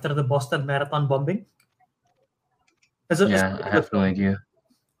leg after the Boston Marathon bombing. Yeah, I have no idea.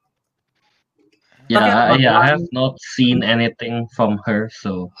 Yeah, I have not seen anything from her,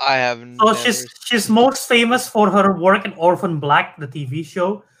 so I have So never she's most famous for her work in Orphan Black, the TV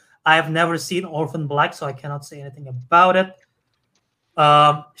show. I have never seen Orphan Black, so I cannot say anything about it.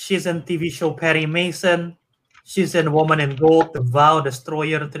 She's in TV show Perry Mason. She's in Woman in Gold, The Vow,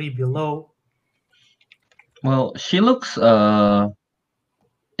 Destroyer, Three Below. well, she looks I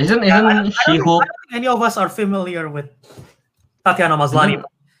isn't don't She-Hulk? think any of us are familiar with Tatiana Maslany. Isn't-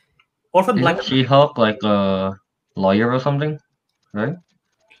 Orphan Black. Isn't She-Hulk like a lawyer or something? Right?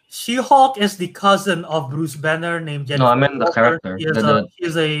 She-Hulk is the cousin of Bruce Banner named Jennifer. No, I meant the Walker. character.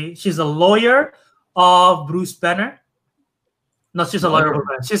 She's a lawyer of Bruce Banner. No, she's a lawyer. Of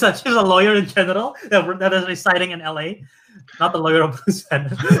Bruce Banner. She's a lawyer in general that is residing in LA. Not the lawyer of Bruce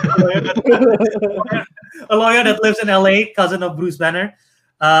Banner. A lawyer that lives in LA, cousin of Bruce Banner.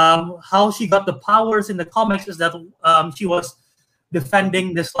 How she got the powers in the comics is that she was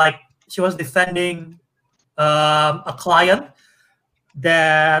defending this, like she was defending a client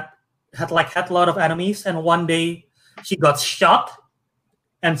that had a lot of enemies, and one day she got shot,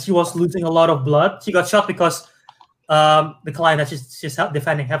 and she was losing a lot of blood. She got shot because the client that she's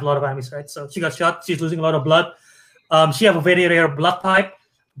defending have a lot of enemies, right? So she got shot. She's losing a lot of blood. She have a very rare blood type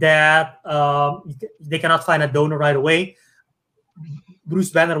that they cannot find a donor right away. Bruce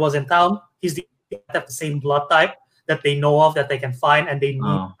Banner was in town. He's the have the same blood type that they know of, that they can find, and they need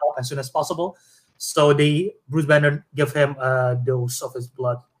help as soon as possible. So Bruce Banner give him a dose of his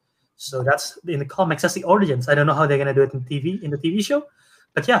blood. So that's in the comics. That's the origins. I don't know how they're gonna do it in the TV show,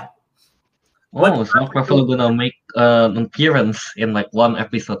 but yeah. Oh, is Mark Ruffalo gonna make an appearance in like one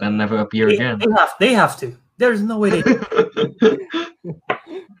episode and never appear again? They have to. There's no way they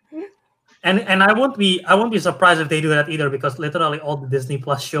And I won't be surprised if they do that either, because literally all the Disney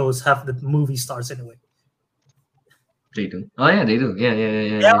Plus shows have the movie stars anyway. They do. Oh yeah, they do. Yeah.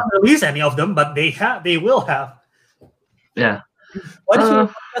 They haven't released any of them, but they will have. Yeah. Why did you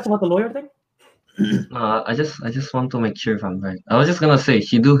that's about the lawyer thing? No, I just want to make sure if I'm right. I was just gonna say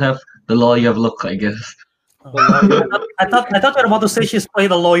she do have the lawyer look, I guess. I thought you were about to say she's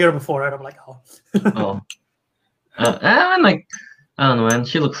played a lawyer before, and I'm like, oh. Oh. And like, I don't know, man.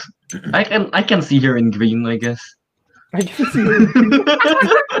 She looks. I can see her in green, I guess. I can see her.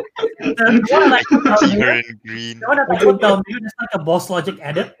 The one I put down here, in green. the one that I put down here is like a Boss Logic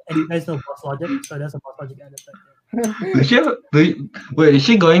edit, and you guys know Boss Logic, so that's a Boss Logic edit right there. Wait, is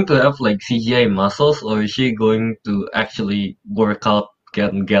she going to have like CGI muscles, or is she going to actually work out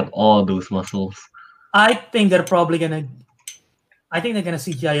and get all those muscles? I think they're gonna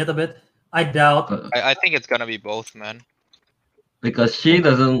CGI it a bit. I doubt. I think it's gonna be both, man. Because she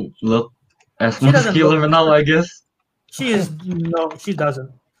doesn't look as She doesn't muscular now, I guess. She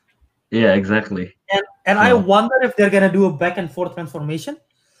doesn't. Yeah, exactly. And I wonder if they're gonna do a back and forth transformation,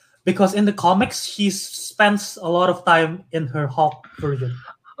 because in the comics she spends a lot of time in her Hulk version.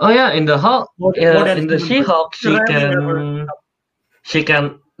 Oh yeah, in the Hulk, More than in the human, She-Hulk, she rarely she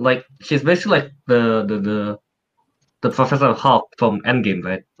can like she's basically like the Professor Hulk from Endgame,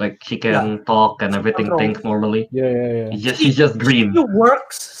 right? Like she can talk and everything, think normally. Yeah. She's just green.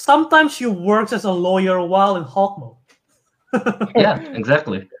 Sometimes she works as a lawyer while in Hulk mode. Yeah,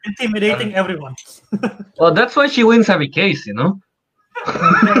 exactly. Intimidating everyone. Well, that's why she wins every case, you know.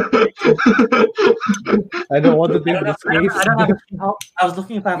 I don't want to take this case. I don't have a She-Hulk. I was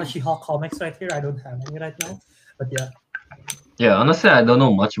looking if I have a She-Hulk comics right here. I don't have any right now, but yeah. Yeah, honestly, I don't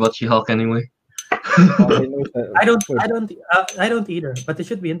know much about She-Hulk anyway. I don't either, but it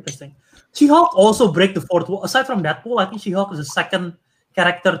should be interesting. She-Hulk also break the fourth wall. Aside from Deadpool, I think She-Hulk is the second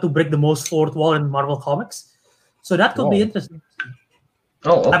character to break the most fourth wall in Marvel Comics. So that could be interesting.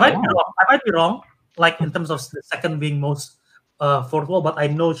 Oh, okay. I might be wrong, like in terms of the second being most fourth wall, but I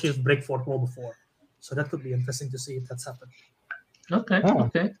know she's break fourth wall before. So that could be interesting to see if that's happened. Okay.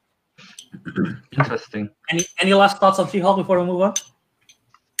 Okay. Interesting. Any last thoughts on She-Hulk before we move on?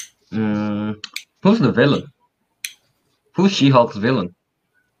 Who's the villain? Who's She-Hulk's villain?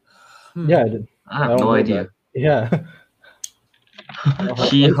 Yeah, I have no idea. Yeah.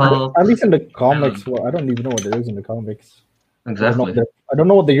 She-Hulk. At least in the comics, well, I don't even know what it is in the comics. Exactly. I don't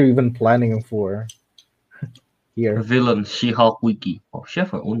know what they're even planning for here. Villain She-Hulk wiki. Oh, she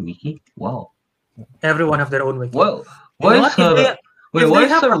have her own wiki. Wow. Everyone have their own wiki. Well, why is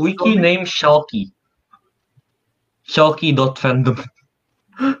her wiki named Shalky? Shalky.fandom.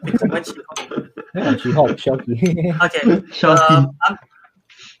 Yeah, She-Hulk, Shalky. Okay. Shalky.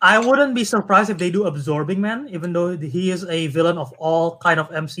 I wouldn't be surprised if they do Absorbing Man, even though he is a villain of all kind of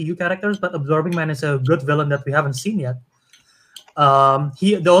MCU characters. But Absorbing Man is a good villain that we haven't seen yet.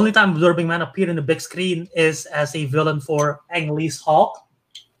 The only time Absorbing Man appeared in the big screen is as a villain for Ang Lee's Hulk,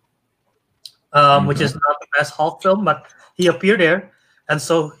 which is not the best Hulk film, but he appeared there, and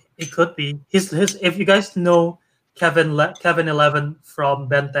so it could be his. If you guys know Kevin 11 from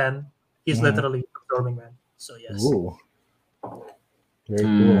Ben 10, he's literally Absorbing Man. So yes. Ooh. Very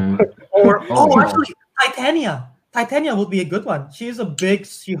cool. Or actually, Titania. Titania would be a good one. She's a big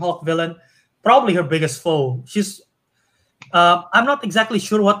She-Hulk villain, probably her biggest foe. She's I'm not exactly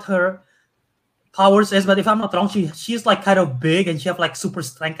sure what her powers is, but if I'm not wrong, she's like kind of big and she have like super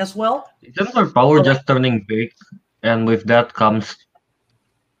strength as well. Isn't her power just turning big, and with that comes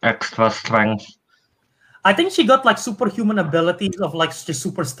extra strength? I think she got like superhuman abilities of like just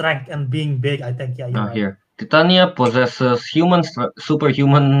super strength and being big. I think right. Here, Titania possesses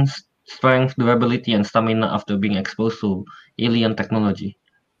superhuman strength, durability, and stamina after being exposed to alien technology.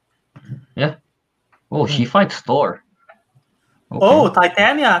 Yeah. Oh, she fights Thor. Okay. Oh,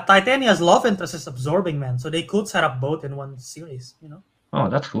 Titania. Titania's love interest is Absorbing Man, so they could set up both in one series. Oh,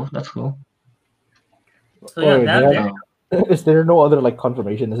 that's cool. That's cool. So yeah, Wait, that. they There, Oh, Is there no other like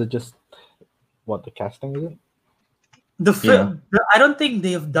confirmation? Is it just what the casting is it? the yeah. film. I don't think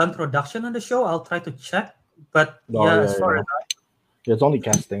they have done production on the show. I'll try to check. But Oh, yeah, yeah, as far yeah. as Yeah, it's only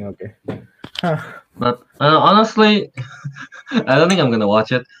casting. Okay. Huh. But honestly, I don't think I'm gonna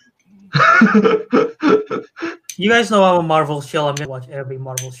watch it. you guys know I'm a Marvel show. I'm gonna watch every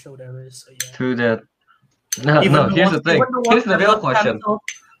Marvel show there is. So yeah. True that. No, here's the thing. Here's the real question.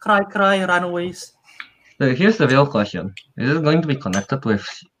 Cry, Runaways. So here's the real question. Is it going to be connected with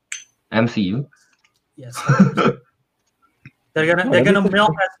MCU? Yes. 100%.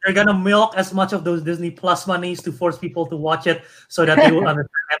 They're gonna milk as much of those Disney Plus monies to force people to watch it so that they will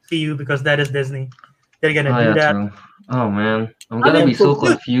understand MCU because that is Disney. They're gonna do that. True. Oh man, I'm gonna be so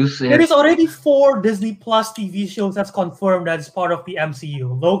confused. There is already 4 Disney Plus TV shows that's confirmed that is part of the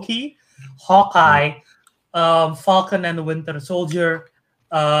MCU: Loki, Hawkeye, Falcon and the Winter Soldier,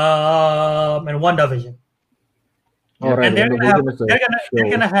 and WandaVision. All right. And they're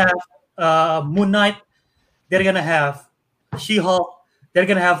gonna have Moon Knight. They're gonna have She-Hulk. They're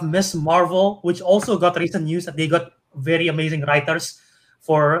gonna have Miss Marvel, which also got recent news that they got very amazing writers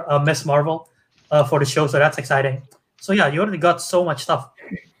for Miss Marvel for the show. So that's exciting. So yeah, you already got so much stuff.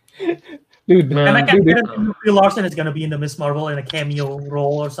 Dude, And I Man, can guarantee Brie Larson is gonna be in the Miss Marvel in a cameo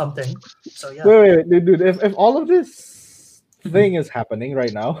role or something. So yeah. wait, dude. If all of this thing is happening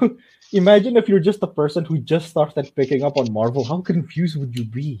right now, imagine if you're just a person who just started picking up on Marvel. How confused would you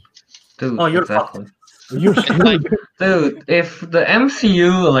be? dude, Oh, you're exactly. You're screwed. Dude, if the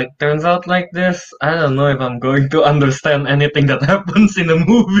MCU like turns out like this, I don't know if I'm going to understand anything that happens in the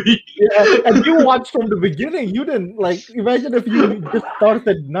movie. Yeah, and you watched from the beginning. You didn't like. Imagine if you just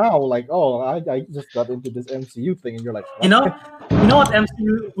started now, like, oh, I just got into this MCU thing, and you're like, You know what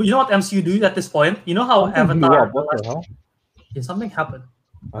MCU do at this point? You know how something blew Avatar up. What the hell? Yeah, something happened.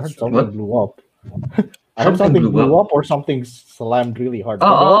 I heard That's true. something What? blew up. I heard Something something blew blew up or something slammed really hard.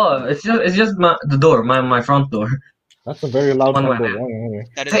 Oh, it's just the door, my front door. That's a very loud One sound. minute. Anyway.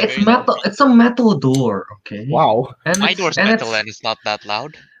 That is Hey, a it's very loud metal. It's a metal door. Okay. Wow. And My it's, door's and metal it's, and it's not that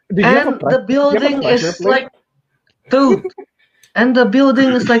loud. Did you have a and press- the do you have a building pressure is plate? like, dude, and the building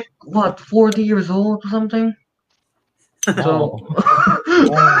is like what 40 years old or something. So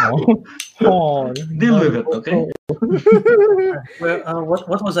Oh, deal with it, okay? Well,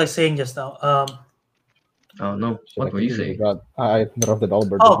 what was I saying just now? Oh no, what were you saying? God, I interrupted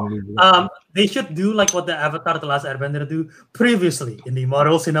Albert. They should do like what the Avatar: The Last Airbender do previously in the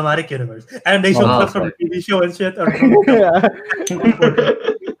Marvel Cinematic Universe, and they should Oh, flip from the TV show and shit. Or Yeah.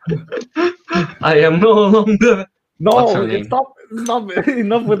 I am no longer. No, What's her name? stop enough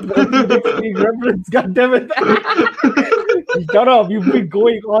with the being reference. God damn it! Shut up! You've been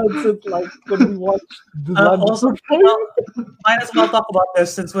going on since like when we watched the also, might as well talk about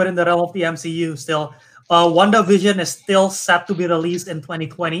this since we're in the realm of the MCU still. WandaVision is still set to be released in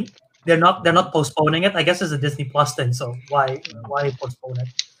 2020. They're not postponing it. I guess it's a Disney Plus thing, so why postpone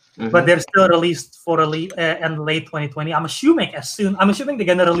it? But they're still released for in late 2020. I'm assuming they're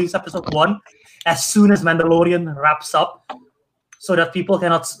gonna release episode 1 as soon as Mandalorian wraps up, so that people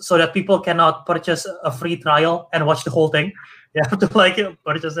cannot purchase a free trial and watch the whole thing. They have to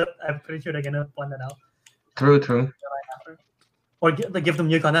purchase it. I'm pretty sure they're gonna plan that out. True. Or give them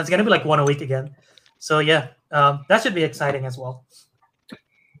new content. It's gonna be like 1 a week again. So yeah, that should be exciting as well.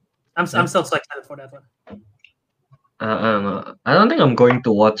 I'm still so excited for that one. I don't know. I don't think I'm going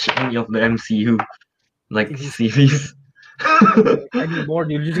to watch any of the MCU like series. anymore.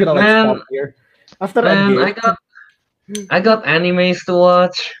 You're just gonna Man, stop here. After Man, Endgame. I got animes to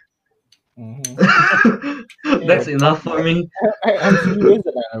watch. Mhm. That's enough for me. MCU is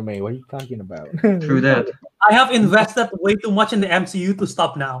an anime. What are you talking about? True that. I have invested way too much in the MCU to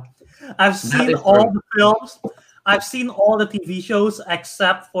stop now. I've seen is all true. the films. I've seen all the TV shows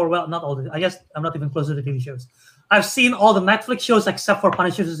except for not all the. I guess I'm not even close to the TV shows. I've seen all the Netflix shows except for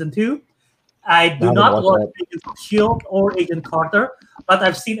Punisher season 2. I do not watch Agents of S.H.I.E.L.D. or Agent Carter, but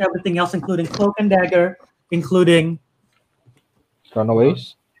I've seen everything else, including Cloak and Dagger, including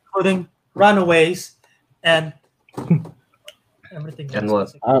Runaways, and everything else. And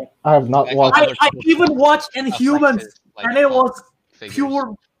what? I have not watched. I even watched Inhumans, and it was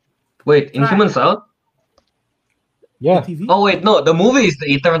pure. Wait, Inhumans out? Yeah. TV. Oh wait, no, the movie is the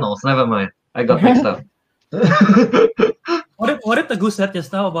Eternals. Never mind. I got mixed up. What did the goose said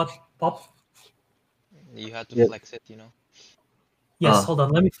just now about Pop? You had to flex it, Yes, hold on.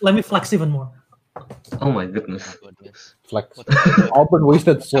 Let me flex even more. Oh my goodness. Oh, goodness. Flex. What the- Albert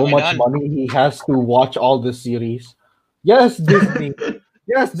wasted so Are we much done? money. He has to watch all the series. Yes, Disney.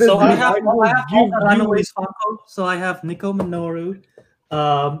 Yes, Disney. So I have will I have all give the you- Runaways Funko. So I have Nico Minoru,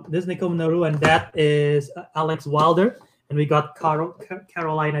 this Nico Minoru, and that is Alex Wilder, and we got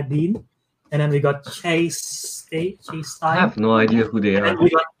Carolina Dean, and then we got Chase I Stein, have no idea who they and then are. we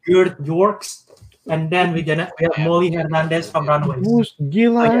got Gert Yorks, and then we have Molly Hernandez from Runaways. Boost,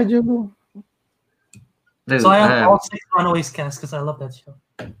 gila yeah. aja lu. Dude, So I I have all have, 6 Runaways cast because I love that show.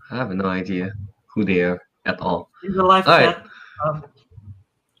 I have no idea who they are at all. In the live Alright. chat,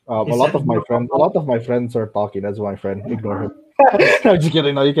 A Is lot that of my more friends, a football? lot of my friends are talking. That's my friend. Ignore him. No, just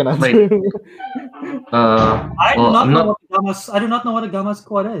kidding. No, you can answer. Wait. I do Well, not I'm know not. what the Gamma. I do not know what a Gamma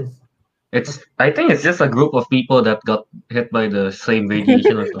Squad is. I think it's just a group of people that got hit by the same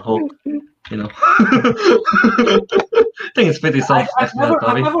radiation as the Hulk. You know. I think it's pretty I've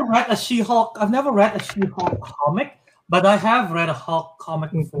self-explanatory. never read a She-Hulk. I've never read a She-Hulk comic, but I have read a Hulk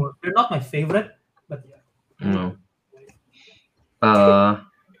comic before. They're not my favorite, but yeah. No. I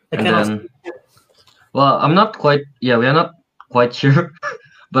And cannot. then, well, I'm not quite. Yeah, we are not quite sure,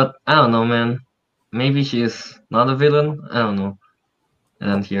 but I don't know, man. Maybe she is not a villain. I don't know.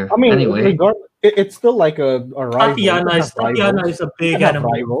 And here, I mean, anyway, it's still like a rival. Tatiana is a big Can have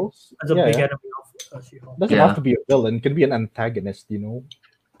enemy. rivals. That's a Yeah, big yeah. enemy of She-Hulk. Doesn't Yeah. have to be a villain. It can be an antagonist. You know.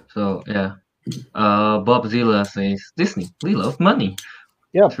 so yeah. Bob Zilla says Disney, we love money.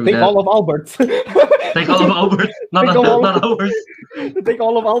 Yeah. True Take that. all of Albert's. Take all of Albert, not Take all not of- ours. Take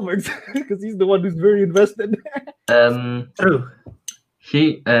all of Albert's because he's the one who's very invested. And True.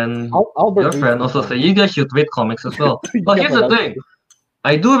 he and Albert. your friend also say you guys should read comics as well. But Yeah, here's the but thing.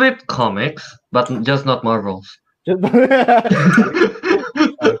 I do read comics, but just not Marvels. Just-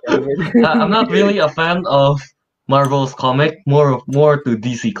 I'm not really a fan of Marvel's comic, more to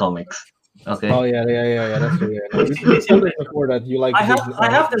DC comics. Okay. Oh yeah. That's true. Yeah. No, you told us before that you like. I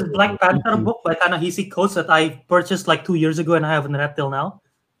have this Disney- Black Panther book by Ta-Nehisi Coates that I purchased like 2 years ago and I haven't read till now.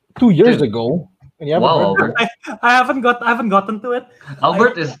 2 years Dude. ago. And you haven't Wow, read Albert. I haven't gotten to it.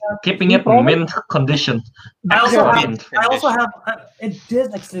 Albert is keeping it mint condition. I also Yeah. have Mint I also condition. have it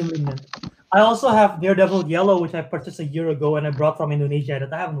is extremely mint. I also have Daredevil Yellow, which I purchased a year ago and I brought from Indonesia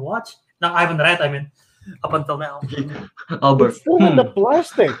that I haven't watched. No, I haven't read. I mean, up until now. Albert. It's still in the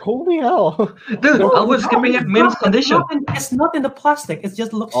plastic. Holy hell! Dude, No, Albert's no, keeping it it's mint not- condition. It's not in the plastic. It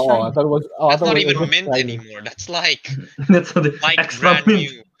just looks Oh, I shiny. thought it was. Oh, I That's thought not it was even just mint shiny. anymore. That's like That's the extra brand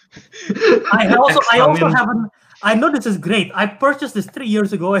mint. new. I also Extra mint. haven't. I know this is great. I purchased this 3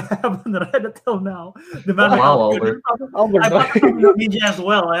 years ago. I haven't read it till now. The man Wow, Albert. Albert. I bought it from Indonesia as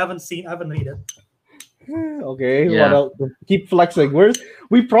well. I haven't read it. Okay, Yeah. what else? Keep flexing.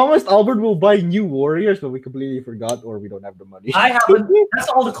 We promised Albert will buy new Warriors, but we completely forgot, or we don't have the money. I haven't. That's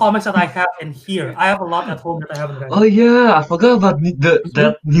all the comics that I have in here. I have a lot at home that I haven't read. Oh yeah, I forgot about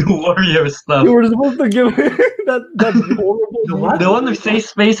that new warrior stuff. You were supposed to give that horrible. The what? The one with safe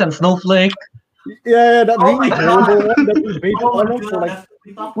space and snowflake. Yeah, that Oh really my horrible one that we made Oh fun my of for like.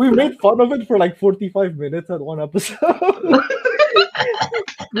 God. We made fun of it for like 45 minutes at one episode.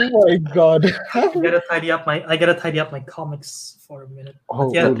 Oh my god. I gotta tidy up my comics for a minute.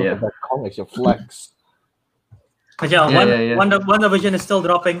 Oh, Yeah. look Yeah. at that comics, you flex. But yeah, Yeah. WandaVision is still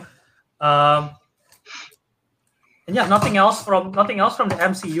dropping. And yeah, nothing else from the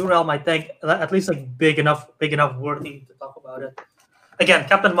MCU realm. I think at least like big enough worthy to talk about it. Again,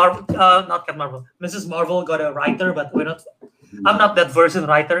 Captain Marvel, not Captain Marvel. Mrs. Marvel got a writer, but I'm not that versed in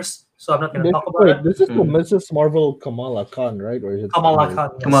writers, so I'm not gonna talk about it. This is the Hmm. Mrs. Marvel Kamala Khan, right? Or is it Kamala Khan.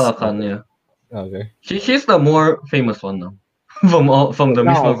 Yes. Kamala Khan, yeah. Okay. She's the more famous one now. from the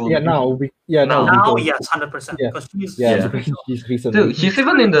Miss Now, Marvel. yeah, now, Now. Now, because- yes, 100%. Yeah. Because she's yeah, Yeah. because she's recently. Dude, she's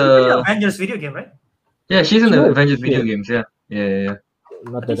even in the the Avengers video game, right? yeah, she's in the Sure, Avengers video yeah. games. Yeah.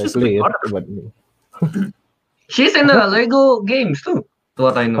 Not I that think I she's play it, part but. She's in the Lego games too. To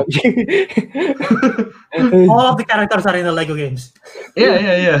what I know. All of the characters are in the Lego games.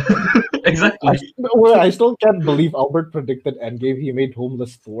 Yeah. Exactly. I still can't believe Albert predicted Endgame. He made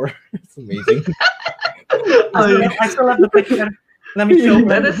Homeless Thor. It's amazing. I still have the picture. Let me show you.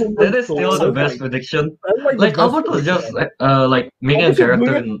 That is still the best prediction. That's Like the best Albert was just prediction. like making a Albert just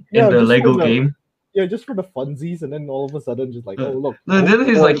character doing in yeah, the just Lego for the- game. Yeah, just for the funsies, and then all of a sudden, just like, oh look. No, then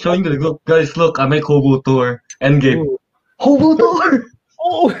he's like showing to the group, guys, look, I make Hobo Thor. Endgame. Oh, Hobo Thor!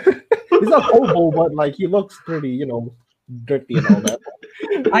 oh. He's not hobo, but like he looks pretty, dirty and all that.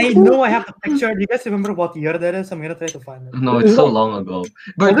 I know I have the picture. Do you guys remember what year that is? I'm gonna try to find it. No, it's so long ago.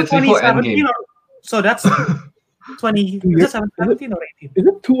 But Was it's it before 2017 Endgame. so that's 17 or 18? Is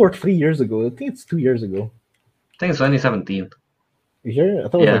it 2 or 3 years ago? I think it's 2 years ago. I think it's 2017. You sure? I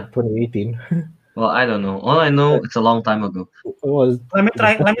thought it was Yeah. like 2018. Well, I don't know. All I know, it's a long time ago. It was. Let me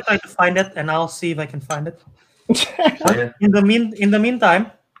try to find it, and I'll see if I can find it. So, yeah. In the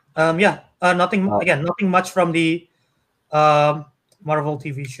meantime, nothing again, nothing much from the Marvel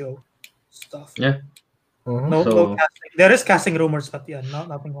TV show stuff. Yeah. No So- casting. There is casting rumors, but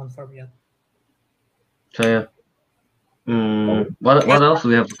nothing confirmed yet. So yeah. What else do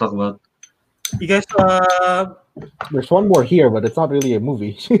we have to talk about? You guys, There's one more here, but it's not really a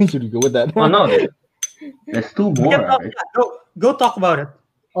movie. Should we go with that? Oh no, there's two more. Right? go talk about it.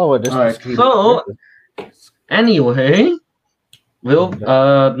 Oh, there's Alright, so anyway, we'll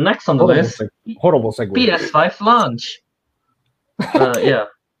next on the list, horrible segue. PS5 launch. Yeah.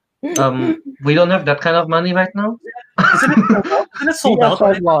 We don't have that kind of money right now. Isn't it sold out?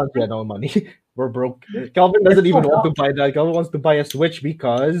 PS5 launch, yeah, no money. We're broke. Calvin doesn't even want to buy that. Calvin wants to buy a Switch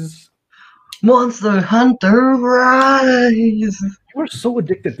because Monster Hunter Rise. you were so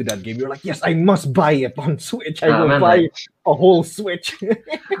addicted to that game. You're like, yes, I must buy it on Switch. I will man, buy a whole Switch.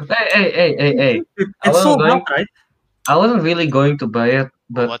 Hey. It's sold out, right? I wasn't really going to buy it,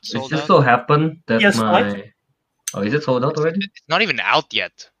 but What's it sold just out? so happened that PS5? my... Oh, is it sold out already? It's not even out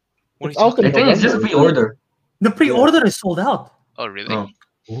yet. What It's are you out in I think it's just November. pre-order. The pre-order is sold out. Oh, really? Oh,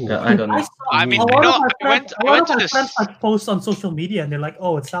 Ooh. yeah, I don't know. I mean, a I lot know, of I went to my this. friends like post on social media and they're like,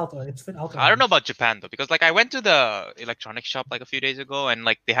 "Oh, it's out. It's been out." I don't know about Japan though, because like I went to the electronics shop like a few days ago, and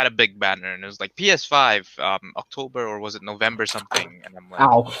like they had a big banner, and it was like PS5, October or was it November something, and I'm like,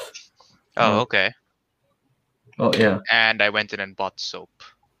 Ow. oh, okay. Oh, yeah. And I went in and bought soap.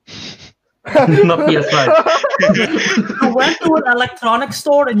 Not PS5. You went to an electronics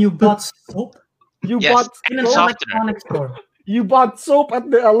store and you bought soap You Yes, bought and in an softener. electronics store. you bought soap at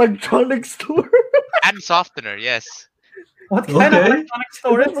the electronics store. And softener, yes. What kind of Okay. electronics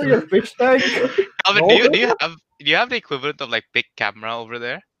store Is is that for it? your fish tank? Alvin, No, do you have the equivalent of like big camera over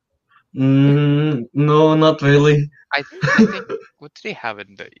there? No, not really. I think what do they have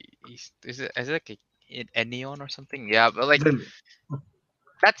in the east? Is it like a neon or something? Yeah, but like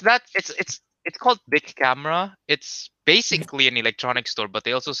it's called big camera. It's basically an electronics store, but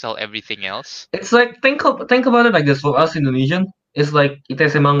they also sell everything else. It's like think about it like this for us Indonesian. It's like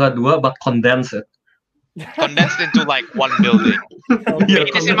Itese Mangga 2 but condense it. Condensed into like one building. Yeah,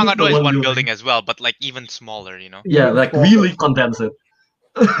 It is condensed in Mangga into 2 is one one building. building as well, but like even smaller, you know. Yeah, like really condense it.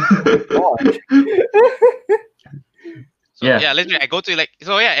 So, Yeah. yeah, literally, I go to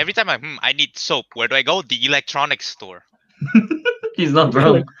every time I need soap. Where do I go? The electronics store. He's not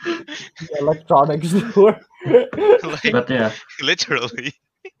wrong. The electronics store. Like, But yeah. literally.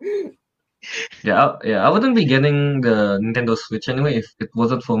 I wouldn't be getting the Nintendo Switch anyway if it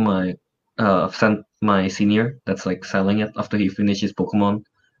wasn't for my my senior that's like selling it after he finishes Pokemon.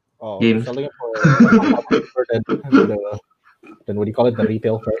 Oh, Game. selling it for then what do you call it? The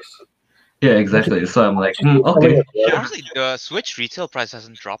retail price. Yeah, exactly. So I'm like, Selling okay. it, yeah. Honestly, the Switch retail price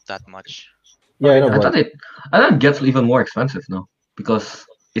hasn't dropped that much. Yeah, I know. I thought it gets even more expensive now because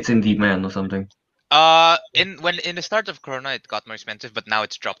it's in demand or something. In the start of Corona, it got more expensive, but now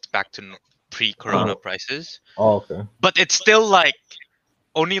it's dropped back to pre-Corona prices. Oh, okay. But it's still like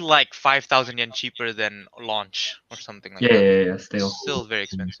only like 5,000 yen cheaper than launch or something like that. Yeah. Still very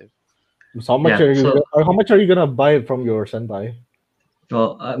expensive. So how much Yeah, are you? so- How much are you gonna buy it from your senpai?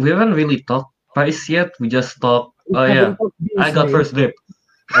 Well, we haven't really talked price yet. We just talked. Oh yeah, I got first dip.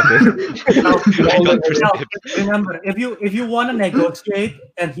 Okay. I got first Now, dip. remember, if you want to negotiate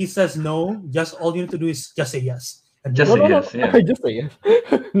and he says no, just all you need to do is just say yes. And Just what say yes. Yeah. Just say yes.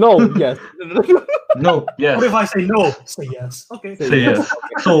 No, yes. No. Yes. if I say no? Say yes. Okay. Say yes.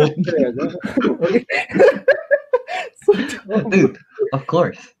 So, dude, of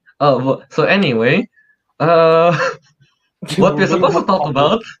course. So anyway, what we're supposed to talk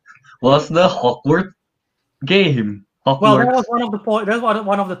about was the Hogwarts game. Well, that Hogwarts. was one of the point. That was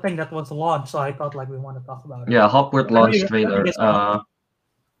one of the things that was launched. So I thought like we want to talk about it. Yeah, Hogwarts launch trailer.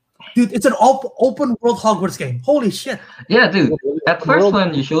 Dude, it's an open world Hogwarts game. Holy shit! Yeah, dude. At first,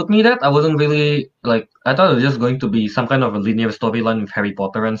 when you showed me that, I wasn't really like. I thought it was just going to be some kind of a linear storyline with Harry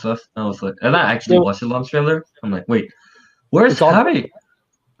Potter and stuff. I was like, and I actually watched the launch trailer. I'm like, wait, where's It's all- Harry?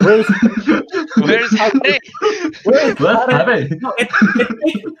 Where's Where's Harry? Where's Harry? No,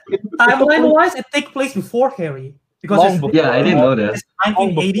 timeline-wise, it takes place before Harry because Long it's, before- Yeah, I didn't know that. it's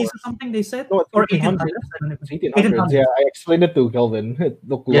 1980s or something. They said No, it's or 1800s. 1800s. It's 1800s? Yeah, I explained it to Kelvin. It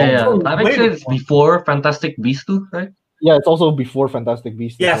looked Yeah. long. I think it's before Fantastic Beasts 2, right? Yeah, it's also before Fantastic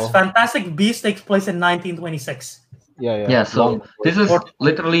Beasts. as Yes, well. Fantastic Beasts takes place in 1926. Yeah. Yeah. So Long before. this is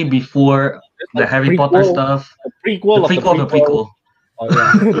literally before the Harry Prequel- Potter stuff. The prequel. The of prequel. Oh,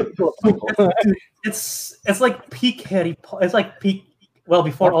 yeah. It's like peak Harry Potter. It's like peak. Well,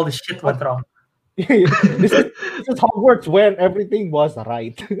 before all the shit went wrong. This is Hogwarts when everything was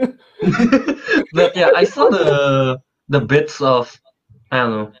right. But yeah, I saw the bits of, I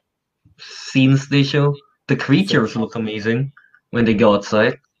don't know, scenes they show. The creatures look amazing when they go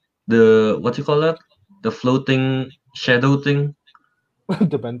outside. The what you call that? The floating shadow thing.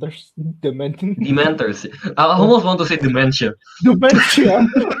 Dementors, Dementors. I almost want to say dementia. dementia.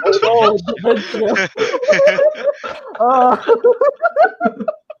 Oh no, dementia. Ah,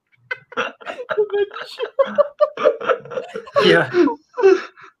 dementia. Yeah.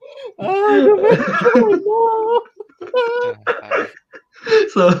 Dementia. No.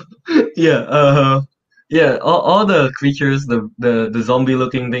 So yeah, all the creatures, the zombie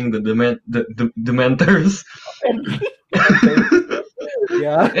looking thing, the dementors.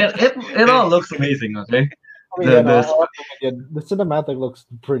 Yeah. It all looks amazing, okay? I mean, The yeah, no, the I have to admit, the cinematic looks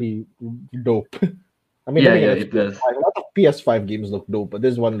pretty dope. I mean, yeah, then again, yeah, it's it does. PS5. A lot of PS5 games look dope, but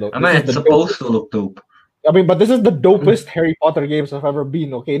this one look. I This mean, is it's the supposed dopest. to look dope. I mean, but this is the dopest Harry Potter games I've ever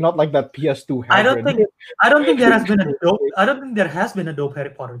been. Okay, not like that PS2 I don't Hagrid. think there has been a dope. I don't think there has been a dope Harry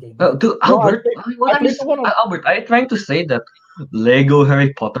Potter game. Dude, No, Albert, what I are you, played the one on. Albert? Are you trying to say that Lego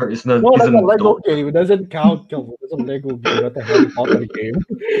Harry Potter is not No, like a isn't Lego dope? game. It doesn't count, Kelvin. It's a Lego game, not a Harry Potter game.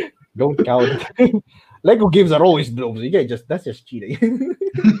 Don't count. Lego games are always dope. So you can't that's just cheating.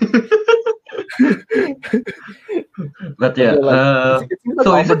 But yeah, Yeah, like, it seems like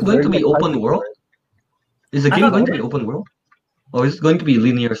so is it Albert's going very to be excited open for world? it. Is the I game don't going to know. be open world? Or is it going to be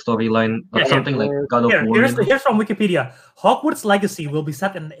linear storyline or Yeah, something like God of War? Here's from Wikipedia. Hogwarts Legacy will be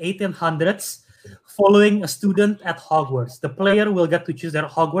set in the 1800s, following a student at Hogwarts. The player will get to choose their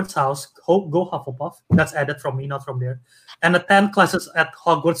Hogwarts house, go Hufflepuff. That's added from me, not from there. And attend classes at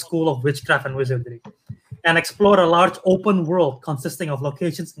Hogwarts School of Witchcraft and Wizardry. And explore a large open world consisting of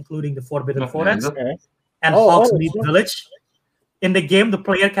locations including the Forbidden Okay, Forest Okay. and Hogsmeade Village. In the game, the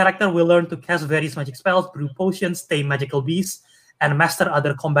player character will learn to cast various magic spells, brew potions, tame magical beasts, and master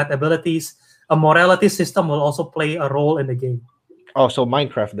other combat abilities. A morality system will also play a role in the game. Oh, so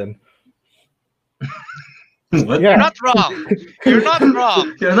Minecraft then. What? You're Yeah. not wrong. You're not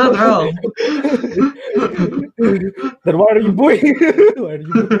wrong. You're not wrong. Then why are you booing? Why are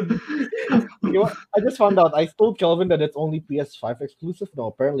you booing? You know what? I just found out. I told Kelvin that it's only PS5 exclusive. No,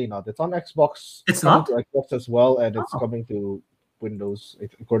 apparently not. It's on Xbox. It's coming not? to Xbox as well, and it's Oh. coming to Windows,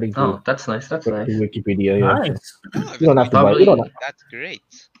 according to, Oh, that's nice. That's nice. Wikipedia. Yeah. Nice. Oh, You don't have to buy. Probably- You don't, That's great.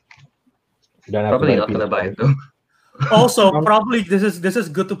 you don't have Probably to not buy gonna buy PS5. it though. Also, Um, probably this is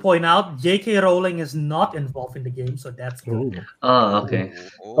good to point out. J.K. Rowling is not involved in the game, so that's good. Ooh. Oh, okay.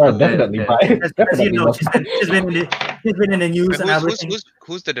 Oh, Oh, definitely okay. buy. As you Definitely know, must she's been in the news Wait, and everything.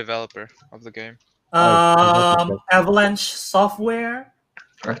 who's the developer of the game? Avalanche Software.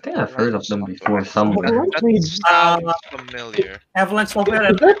 I think I've heard of them before somewhere. That sounds familiar. Avalanche Software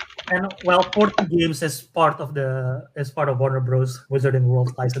and well, Porty Games is part of Warner Bros. Wizarding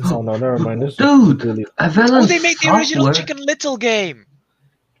World license. Oh no, never mind. This is Dude, really Oh, Avalanche they made the original Software. Chicken Little game.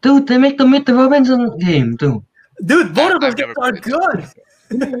 Dude, they make the Meet the Robinson game too. Dude, both of those I've never games are played good.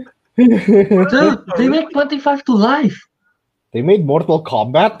 Dude, they make 25 to Life. They made Mortal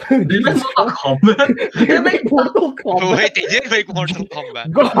Kombat. They make Mortal Kombat. They made Mortal Kombat. Wait, they did make Mortal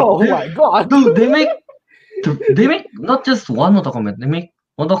Kombat. Oh my god. Dude, they make not just one Mortal Kombat. They make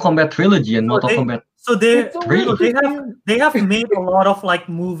Mortal Kombat trilogy and Mortal Kombat. So It's so Really? weird. they have made a lot of like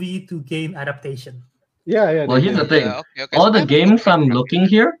movie to game adaptation. Yeah. Well, they here's the did. thing. Yeah, okay, All so the that's games okay. I'm looking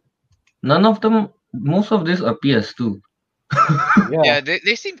here, none of them, most of these are PS2. Yeah. Yeah,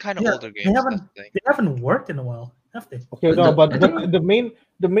 they seem kind of Yeah, older they games. haven't- That's the thing. They haven't worked in a while, have they? Okay, no, but I think- the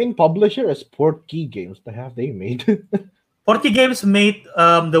main publisher is Portkey Games. The have they made? Porty Games made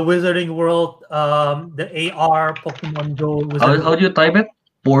the Wizarding World, the AR Pokemon Go How do you type it?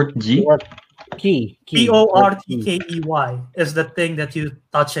 Port G? Key. PORTKEY is the thing that you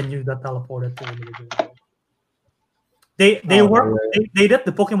touch and you got teleported to the Wizarding World. They did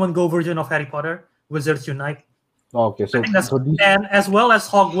the Pokemon Go version of Harry Potter, Wizards Unite. Okay, I so, think that's so these, and as well as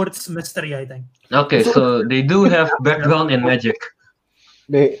Hogwarts Mystery, I think. Okay, so they do have background in magic.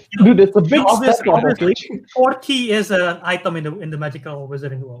 dude, it's a big step up, okay? Obviously, Portkey is an item in the magical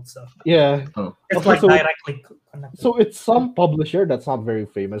Wizarding World, so Yeah. it's Okay, like so- directly connected. So it's some publisher that's not very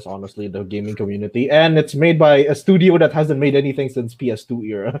famous, honestly, in the gaming community, and it's made by a studio that hasn't made anything since PS2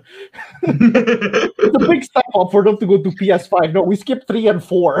 era. It's a big step up for them to go to PS5. No, we skipped 3 and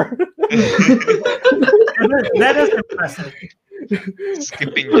 4. That is impressive.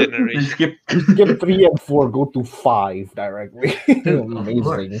 Skipping They generation. skip. Skip 3 and 4, go to 5 directly. Amazing.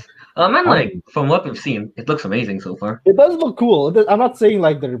 course. Man, like from what we've seen, it looks amazing so far. It does look cool. I'm not saying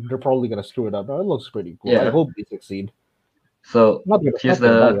like they're probably gonna screw it up. No, it looks pretty cool. Yeah. I hope they succeed. So Not gonna, here's not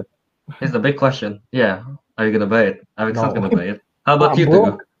gonna buy the it. Here's the big question. Yeah, are you gonna buy it? Avik's not No. gonna buy it. How about I'm you,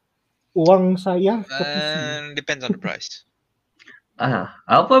 broke. Tugu? Uang saya ke PC. Depends on the price.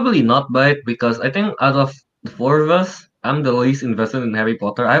 I'll probably not buy it because I think out of the four of us, I'm the least invested in Harry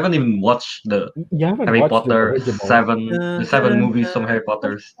Potter. I haven't even watched the You haven't Harry watched the Potter original. the seven movies from Harry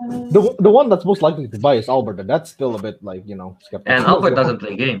Potter's. The one that's most likely to buy is Albert, and that's still a bit like skeptical. And as Albert well. doesn't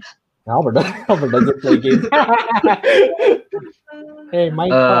play games. Albert doesn't play games. Hey, my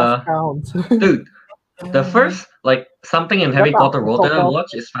cost counts. Dude, the first something in Harry that a Potter world that I Hufflepuff?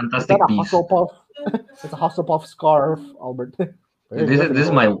 watched is Is that Fantastic a Beasts. Hufflepuff? It's a Hufflepuff scarf, Albert. This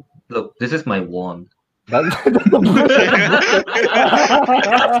is my look. This is my wand. That's the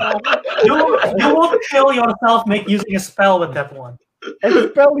You won't kill yourself using a spell with that one.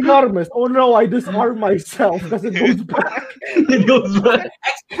 Expelliarmus. Oh no, I disarm myself because it goes back. It goes back.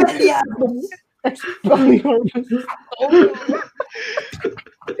 Expelliarmus.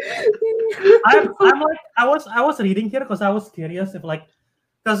 I was reading here because I was curious if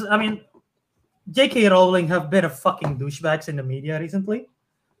because I mean, J.K. Rowling have been a fucking douchebags in the media recently.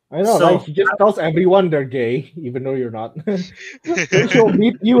 I know, So- like she just tells everyone they're gay, even though you're not. She'll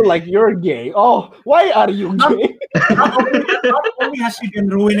meet you like you're gay. Oh, why are you gay? Not only has she been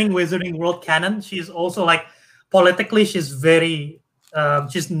ruining Wizarding World canon, she's also politically she's very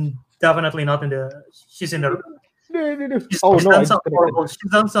she's definitely not in the she's in the she's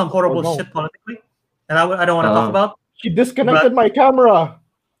done some horrible shit politically, and I don't want to talk about. She disconnected my camera.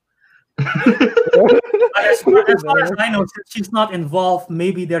 As far as I know, since she's not involved,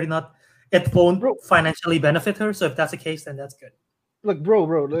 maybe it won't financially benefit her. So if that's the case, then that's good. Look, bro,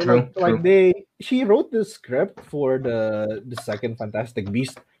 True. she wrote the script for the second Fantastic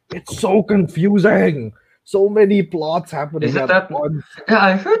Beast. It's so confusing. So many plots happening Is it at that? once. Yeah,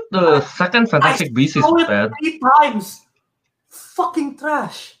 I heard the second Fantastic Beast is saw it bad. 3 times. Fucking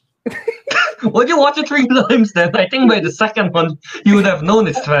trash. Would you watch it 3 times then? I think by the second one you would have known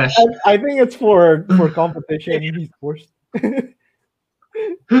it's trash. I think it's for competition. He's forced.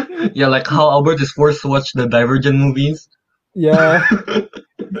 Yeah, like how Albert is forced to watch the Divergent movies. Yeah.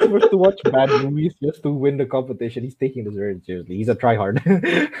 He's forced to watch bad movies just to win the competition. He's taking this very seriously. He's a tryhard.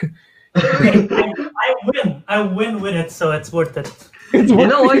 I win with it, so it's worth it. It's You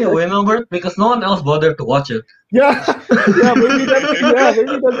know why worth you it. win, Albert? Because no one else bothered to watch it. Yeah, maybe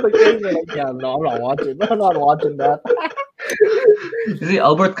that's the case. Like, yeah, no, I'm not watching. I'm not watching that. You see,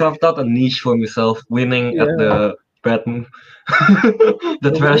 Albert carved out a niche for himself, winning at the bad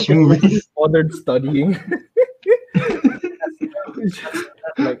the trash movies. Bothered studying.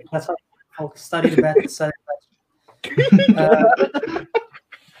 That's how I'll study the bad.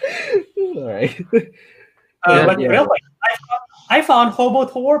 All right. But real quick, I found Hobo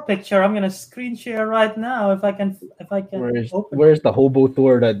Thor picture. I'm gonna screen share right now if I can. Open. Where's the Hobo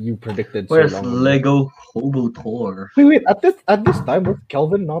Thor that you predicted? Where's so long ago? Lego Hobo Thor? Wait. At this time, was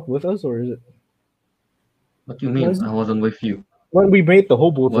Kelvin not with us, or is it What do you mean? I wasn't with you. when we made the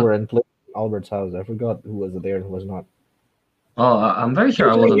Hobo What? Thor and played Albert's house? I forgot who was there and who was not. Oh, I'm very sure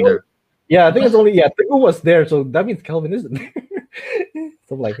I wasn't there. Yeah, I think it's only Tiku was there, so that means Kelvin isn't there.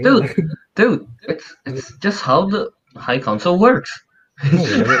 So like, Dude, it's just how the High Council works.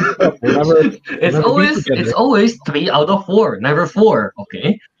 Whenever It's always 3 out of 4, never 4.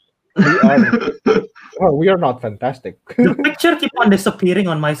 Okay. we are not fantastic. The picture keep on disappearing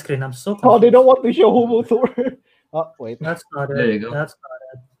on my screen. I'm so. Oh, they don't want to show Hobo Thor. Oh, wait. That's not it. There you go. That's not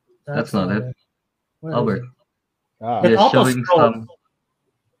it. That's not it. Where is Albert, it? Ah. It they're auto showing scrolls. some.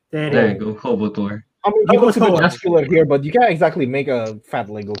 There There you you go, Hobo Thor. I mean, he Hobo looks a bit Thor. muscular here, but you can't exactly make a fat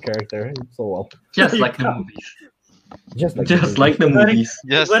Lego character so well. Just You like the can't. movies. Just like Just like the Very- movies.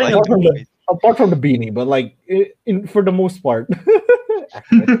 Just Wearing like a apart, from the, movie. apart from the beanie, but like for the most part,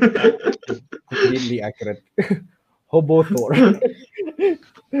 accurate. Completely accurate. Hobo Thor.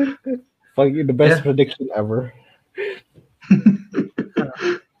 Fucking the best Yeah. prediction ever.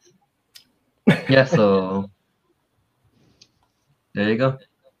 Yeah, so there you go.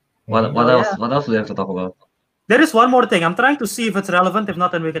 What Oh, else? yeah. What else do we have to talk about? There is one more thing. I'm trying to see if it's relevant. If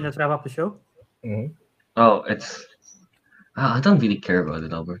not, then we can just wrap up the show. Mhm. Oh, it's. I don't really care about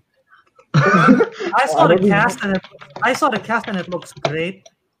it, Albert. I saw I the don't even- cast and it looks great.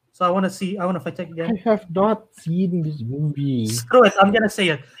 So I want to see. I want to fact check I again. have not seen this movie. Screw it. I'm gonna say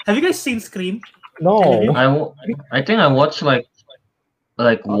it. Have you guys seen Scream? No. I think I watched like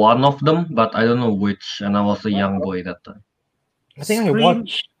one of them, but I don't know which, and I was a young boy that time. I think I Scream-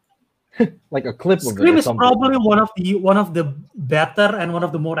 watched like a clip of it. Scream or is something. probably one of the better and one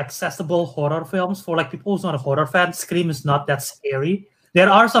of the more accessible horror films for people who's not a horror fan. Scream is not that scary. There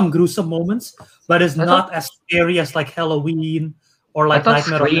are some gruesome moments, but it's I not as scary as Halloween or I like thought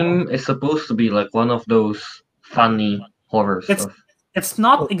Nightmare on Elm. Scream is supposed to be like one of those funny horror It's stuff. it's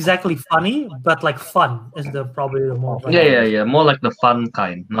not exactly funny, but like fun is the probably the more right Yeah, word. more like the fun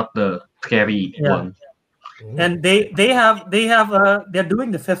kind, not the scary Yeah. one. And they're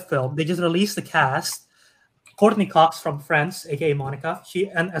doing the fifth film. They just released the cast. Courtney Cox from Friends, aka Monica,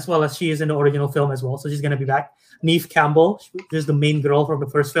 as well as she is in the original film as well, so she's gonna be back. Neve Campbell, who's the main girl from the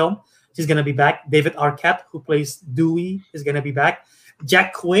first film, she's gonna be back. David Arquette, who plays Dewey, is gonna be back.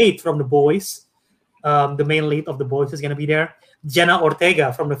 Jack Quaid from The Boys, the main lead of The Boys, is gonna be there. Jenna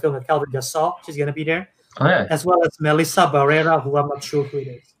Ortega from the film that Calvin just saw, she's gonna be there, Oh yeah. as well as Melissa Barrera, who I'm not sure who it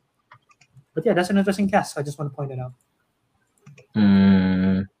is. But yeah, that's an interesting cast. So I just want to point it out.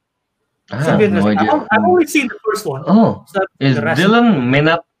 I It's gonna be have no interesting. idea. I've only seen the first one. Oh, So is the rest- Dylan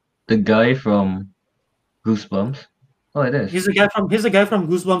Minot the guy from Goosebumps? Oh, it is. He's the guy from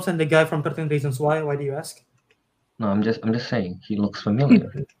Goosebumps and the guy from 13 Reasons Why. Why do you ask? No, I'm just saying he looks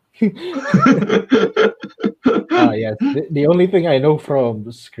familiar. Yes. The only thing I know from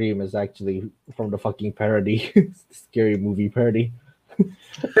Scream is actually from the fucking parody, scary movie parody.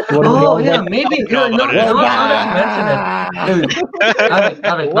 Oh yeah, maybe. No, now that you mention it, dude.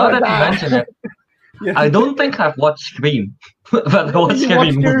 Now that you mention it, Yeah. I don't think I've watched Scream, but I watched You scary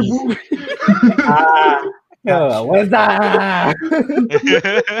watch scary movies. movie? Ah, What's that?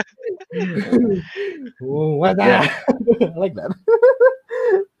 What's that? I like that.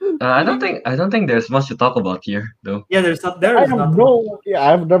 I don't think there's much to talk about here, though. yeah, there I is don't not. know.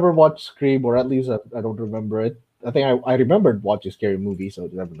 Yeah, I've never watched Scream, or at least I don't remember it. I think I remembered watching scary movies, so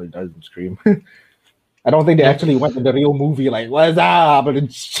it definitely doesn't Scream. I don't think they actually went to the real movie like what's up, but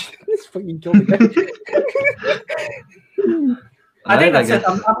it's fucking killed the guy. I think that's guess. it.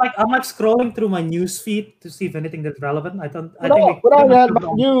 I'm like scrolling through my news feed to see if anything that's relevant. I think Put on that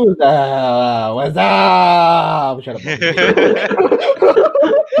news. What's up? Shut up.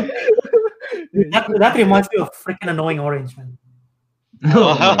 that reminds me of freaking annoying orange, man.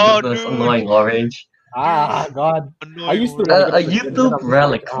 No, Oh, that's dude. annoying orange. God. I used to A like it, YouTube but then I'm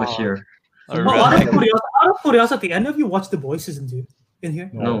relic like, for sure. But out of curiosity, any of you watched The Boys season 2 in here?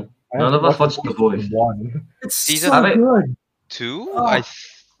 No, I none of us watched watched The Boys. One. It's Season- so I mean- good. 2? Oh.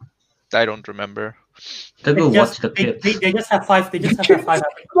 I don't remember. To go They watch just, the they, kids. they just have five. They just have five.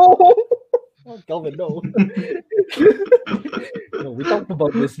 No. Oh, Kelvin, no. No, we talked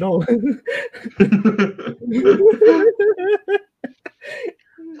about this. No.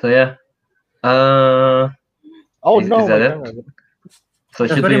 So yeah. Oh Is no! that my it? camera. So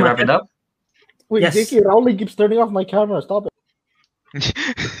That's should pretty we much wrap it it. up? Wait, Yes. J.K. Rowling keeps turning off my camera. Stop it.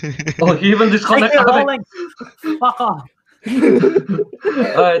 Oh, he even disconnected. J.K. Rowling, fuck off.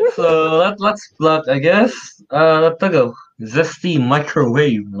 Alright, so let's plug, I guess. Tago, Zesty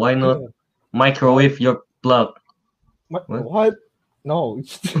microwave. Why not microwave your plug? What? What? What? No.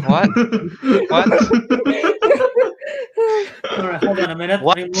 What? What? All right, hold on a minute.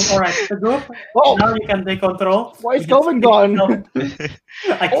 What? Remove. All right, the group. Oh, Now you can take control. why is You just Kelvin click gone? no.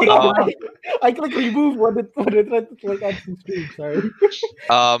 I Hold kicked on. him out. I click remove when it tried to click on the screen. Sorry.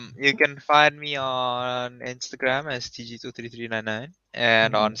 You can find me on Instagram as TG23399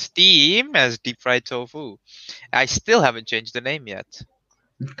 and on Steam as Deep Fried Tofu. I still haven't changed the name yet.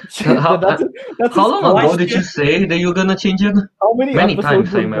 How- that's How long ago Why- did you say that you're gonna change it? how many Many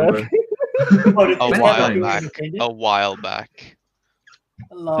episodes times, I was that? remember. Oh, did A you while start back. doing it? A while back.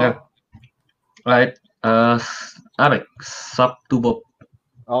 Hello. Yeah. Right. Abek, sub tubo.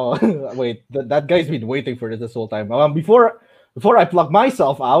 Oh wait, that guy's been waiting for this whole time. Before I plug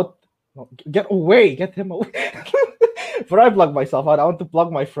myself out, get him away. Before I plug myself out, I want to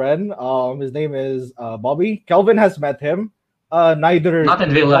plug my friend. His name is Bobby. Kelvin has met him. Neither Not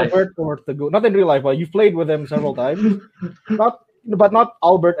in real life. Albert or Tagu. Not in real life, but you've played with him several times. But not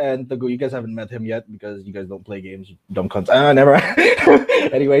Albert and Tagu. You guys haven't met him yet because you guys don't play games. You dumb cunts. Never.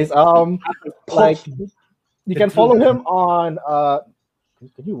 Anyways, like you can follow him on.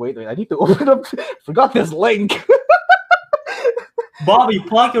 Can you wait? I need to open up. Forgot this link. Bobby,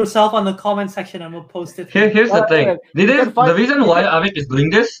 plug yourself on the comment section and we'll post it. Here's the thing. You can find- The reason why Avik is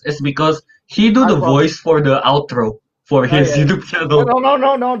doing this is because he do the I- voice for the outro for his yeah. YouTube channel.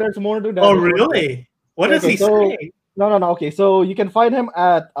 No. There's more to that. Oh, really? What does Okay, he so- say? No. Okay, so you can find him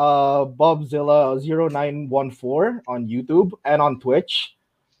at Bobzilla0914 on YouTube and on Twitch.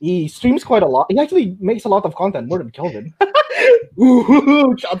 He streams quite a lot. He actually makes a lot of content, more than Kelvin.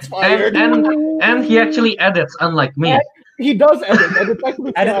 Ooh, shots fired. And he actually edits, unlike me. He does edit, and it's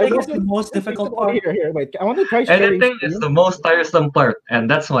actually Editing is the most difficult part. Here, wait. I want to try sharing Editing is screen. the most tiresome part, and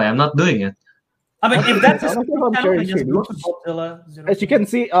that's why I'm not doing it. I mean, if that's his I'm not sure if I'm channel, sharing then just go screen. to Godzilla 0. As you can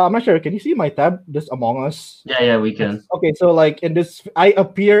see, I'm not sure. Can you see my tab? This Among Us. Yeah, we can. Okay, so like in this, I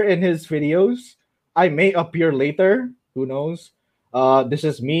appear in his videos. I may appear later. Who knows? This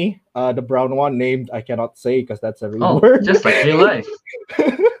is me, the brown one named I cannot say because that's a real Oh, word. just like real life.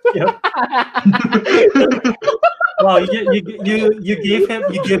 Wow, you gave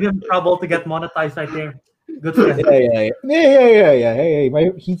him trouble to get monetized right there. Good for him. Yeah.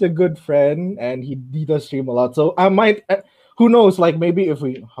 Hey, he's a good friend and he does stream a lot. So I might, who knows? Like maybe if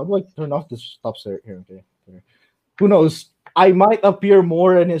we, how do I turn off this stop here? Okay. Who knows? I might appear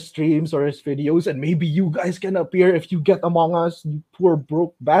more in his streams or his videos, and maybe you guys can appear if you get Among Us, you poor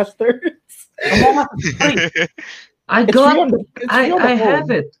broke bastards. Among Us is free. I It's got. free on the, it's free on the I phone. have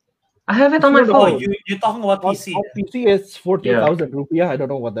it. I have it It's on my free on the Oh, phone. you're talking about On PC. PC, it's 40,000 rupiah. I don't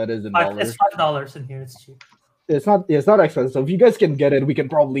know what that is in dollars. It's $5 in here. It's cheap. It's not expensive. If you guys can get it, we can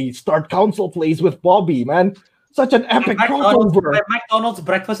probably start council plays with Bobby, man. Such an epic crossover. McDonald's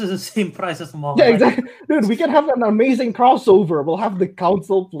breakfast is the same price as Among Us. Yeah, exactly. Dude, we can have an amazing crossover. We'll have the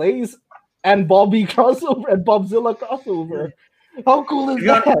council plays and Bobby crossover and Bobzilla crossover. How cool is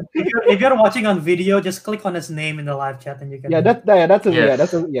that? If you're watching on video, just click on his name in the live chat and you can.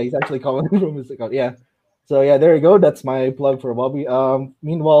 He's actually commenting from his account. Yeah. So yeah, there you go. That's my plug for Bobby.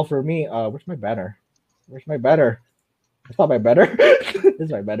 Meanwhile for me, where's my banner? It's not my banner.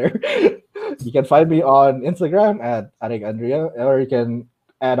 It's my banner. You can find me on Instagram at Arik Andrea, or you can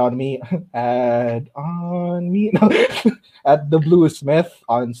add on me at the Blue Smith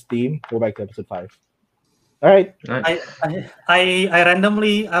on Steam. Go back to episode 5. All right. I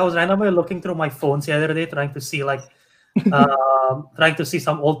was randomly looking through my phones the other day trying to see trying to see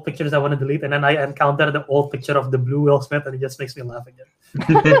some old pictures I want to delete, and then I encountered the old picture of the blue Will Smith, and it just makes me laugh again.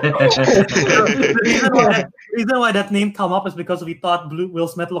 The reason why that name come up is because we thought blue Will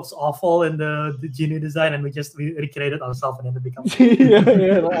Smith looks awful in the Genie design, and we recreated ourselves, and then it becomes I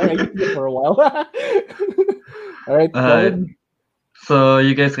used it for a while. All right. So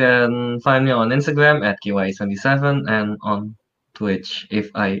you guys can find me on Instagram at KY77 and on Twitch if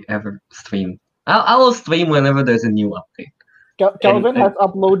I ever stream. I will stream whenever there's a new update. Calvin has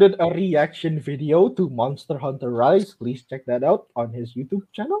uploaded a reaction video to Monster Hunter Rise. Please check that out on his YouTube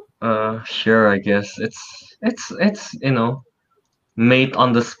channel. Sure, I guess it's made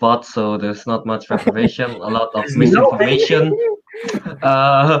on the spot, so there's not much preparation, a lot of misinformation.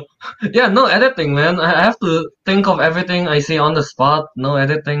 Yeah, no editing, man. I have to think of everything I say on the spot. No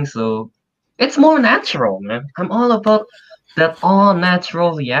editing, so it's more natural, man. I'm all about that all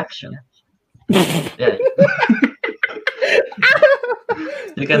natural reaction. Yeah.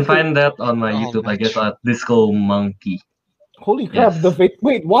 You can find that on my YouTube, I guess, at Disco Monkey. Holy crap! Yes.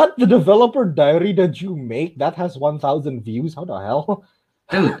 Wait, what? The developer diary that you make that has 1,000 views? How the hell?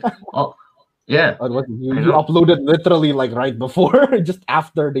 Dude, yeah. You uploaded literally like right before, just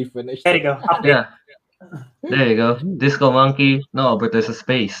after they finished. There you go. Yeah. There you go. Disco Monkey. No, but there's a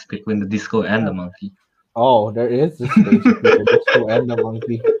space between the disco and the monkey. Oh, there is a space between the disco and the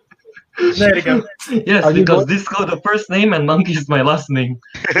monkey. There you go. Yes, because Disco the first name and Monkey is my last name.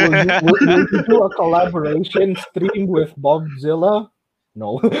 Will you do a collaboration stream with Bobzilla?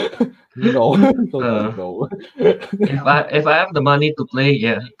 No. No. If I have the money to play,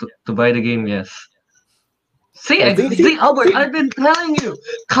 yeah, to buy the game, yes. See, Albert, I've been telling you,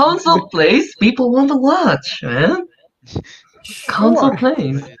 console plays, people want to watch, man. Console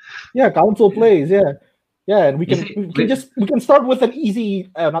plays. Yeah, console plays, yeah. Yeah, and we can start with an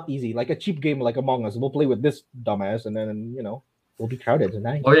easy, not easy, like a cheap game like Among Us. We'll play with this dumbass, and then we'll be crowded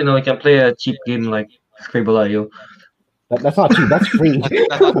tonight. Or we can play a cheap game like Scribble.io. That's not cheap. That's free.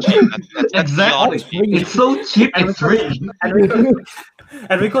 That's not cheap. That's Exactly. It's so cheap. It's free.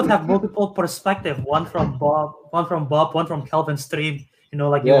 And we could have multiple perspective. One from Bob, one from Calvin's stream. You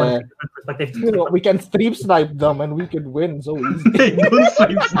want different perspective. We can stream snipe them, and we could win so easy.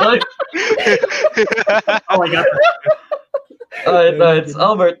 Stream snipe. Oh my god. All right, it's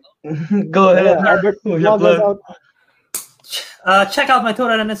Albert. Go ahead. Albert, log us out. Check out my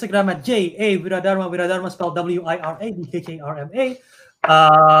Twitter and Instagram at JA Viradharma spelled WIRADHARMA.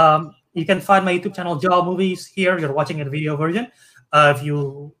 You can find my YouTube channel Jaw Movies here. You're watching it video version.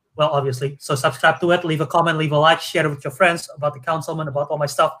 Obviously. So subscribe to it, leave a comment, leave a like, share it with your friends about the councilman, about all my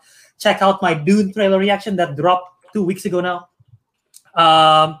stuff. Check out my Dune trailer reaction that dropped 2 weeks ago now.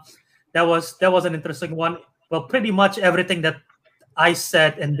 That was an interesting one. Well, pretty much everything that I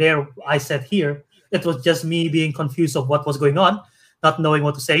said I said here. It was just me being confused of what was going on, not knowing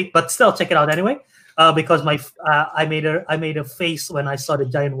what to say. But still, check it out anyway, because I made a face when I saw the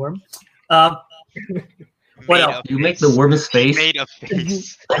giant worm. What Made else? a You make face. the warmest face. Made a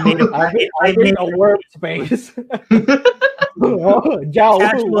face. I made a, I made a worm space. Oh, Jow,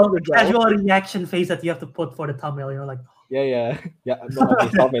 Wonder Jow. casual reaction face that you have to put for the thumbnail. You're like, Yeah. No, okay,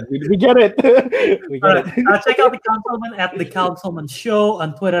 stop it. We get it. We get Alright, it. check out the Councilman at the Councilman Show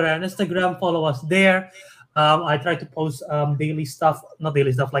on Twitter and Instagram. Follow us there. I try to post daily stuff, not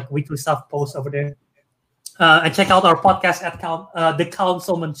daily stuff, like weekly stuff posts over there. And check out our podcast at the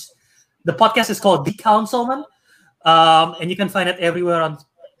Councilman. The podcast is called The Councilman, and you can find it everywhere on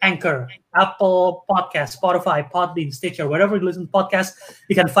Anchor, Apple Podcast, Spotify, Podbean, Stitcher, wherever you listen to podcasts.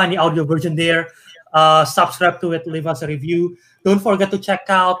 You can find the audio version there. Subscribe to it, leave us a review. Don't forget to check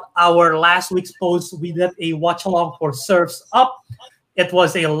out our last week's post. We did a watch along for Surfs Up. It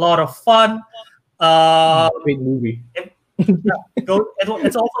was a lot of fun. Great movie.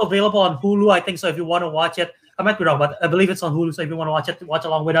 It's also available on Hulu, I think. So if you want to watch it, I might be wrong, but I believe it's on Hulu. So if you want to watch it, watch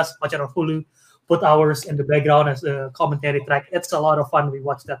along with us. Watch it on Hulu. Put ours in the background as a commentary track. It's a lot of fun. We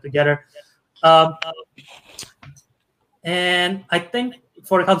watched that together. And I think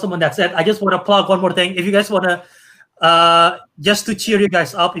for the Councilman, that's it. I just want to plug one more thing. If you guys want to, just to cheer you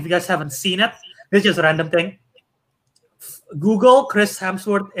guys up, if you guys haven't seen it, this is just a random thing. Google Chris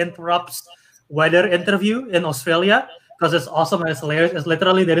Hemsworth interrupts weather interview in Australia because it's awesome and it's hilarious. It's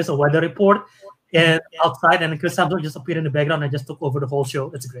literally there is a weather report and outside, and Chris Hemsworth just appeared in the background and just took over the whole show.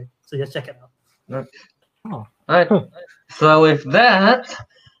 It's great. So just check it out. All right. So with that,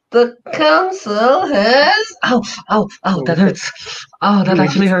 the council has. Ow! That hurts. Oh, that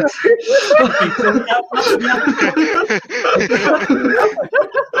actually hurts.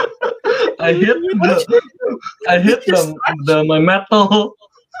 I hit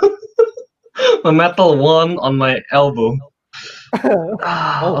my metal one on my elbow.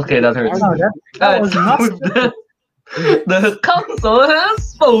 Okay, that hurts. That was not The council has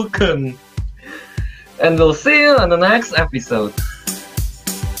spoken. And we'll see you on the next episode.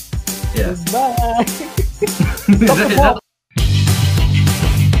 Yeah. Bye. Is that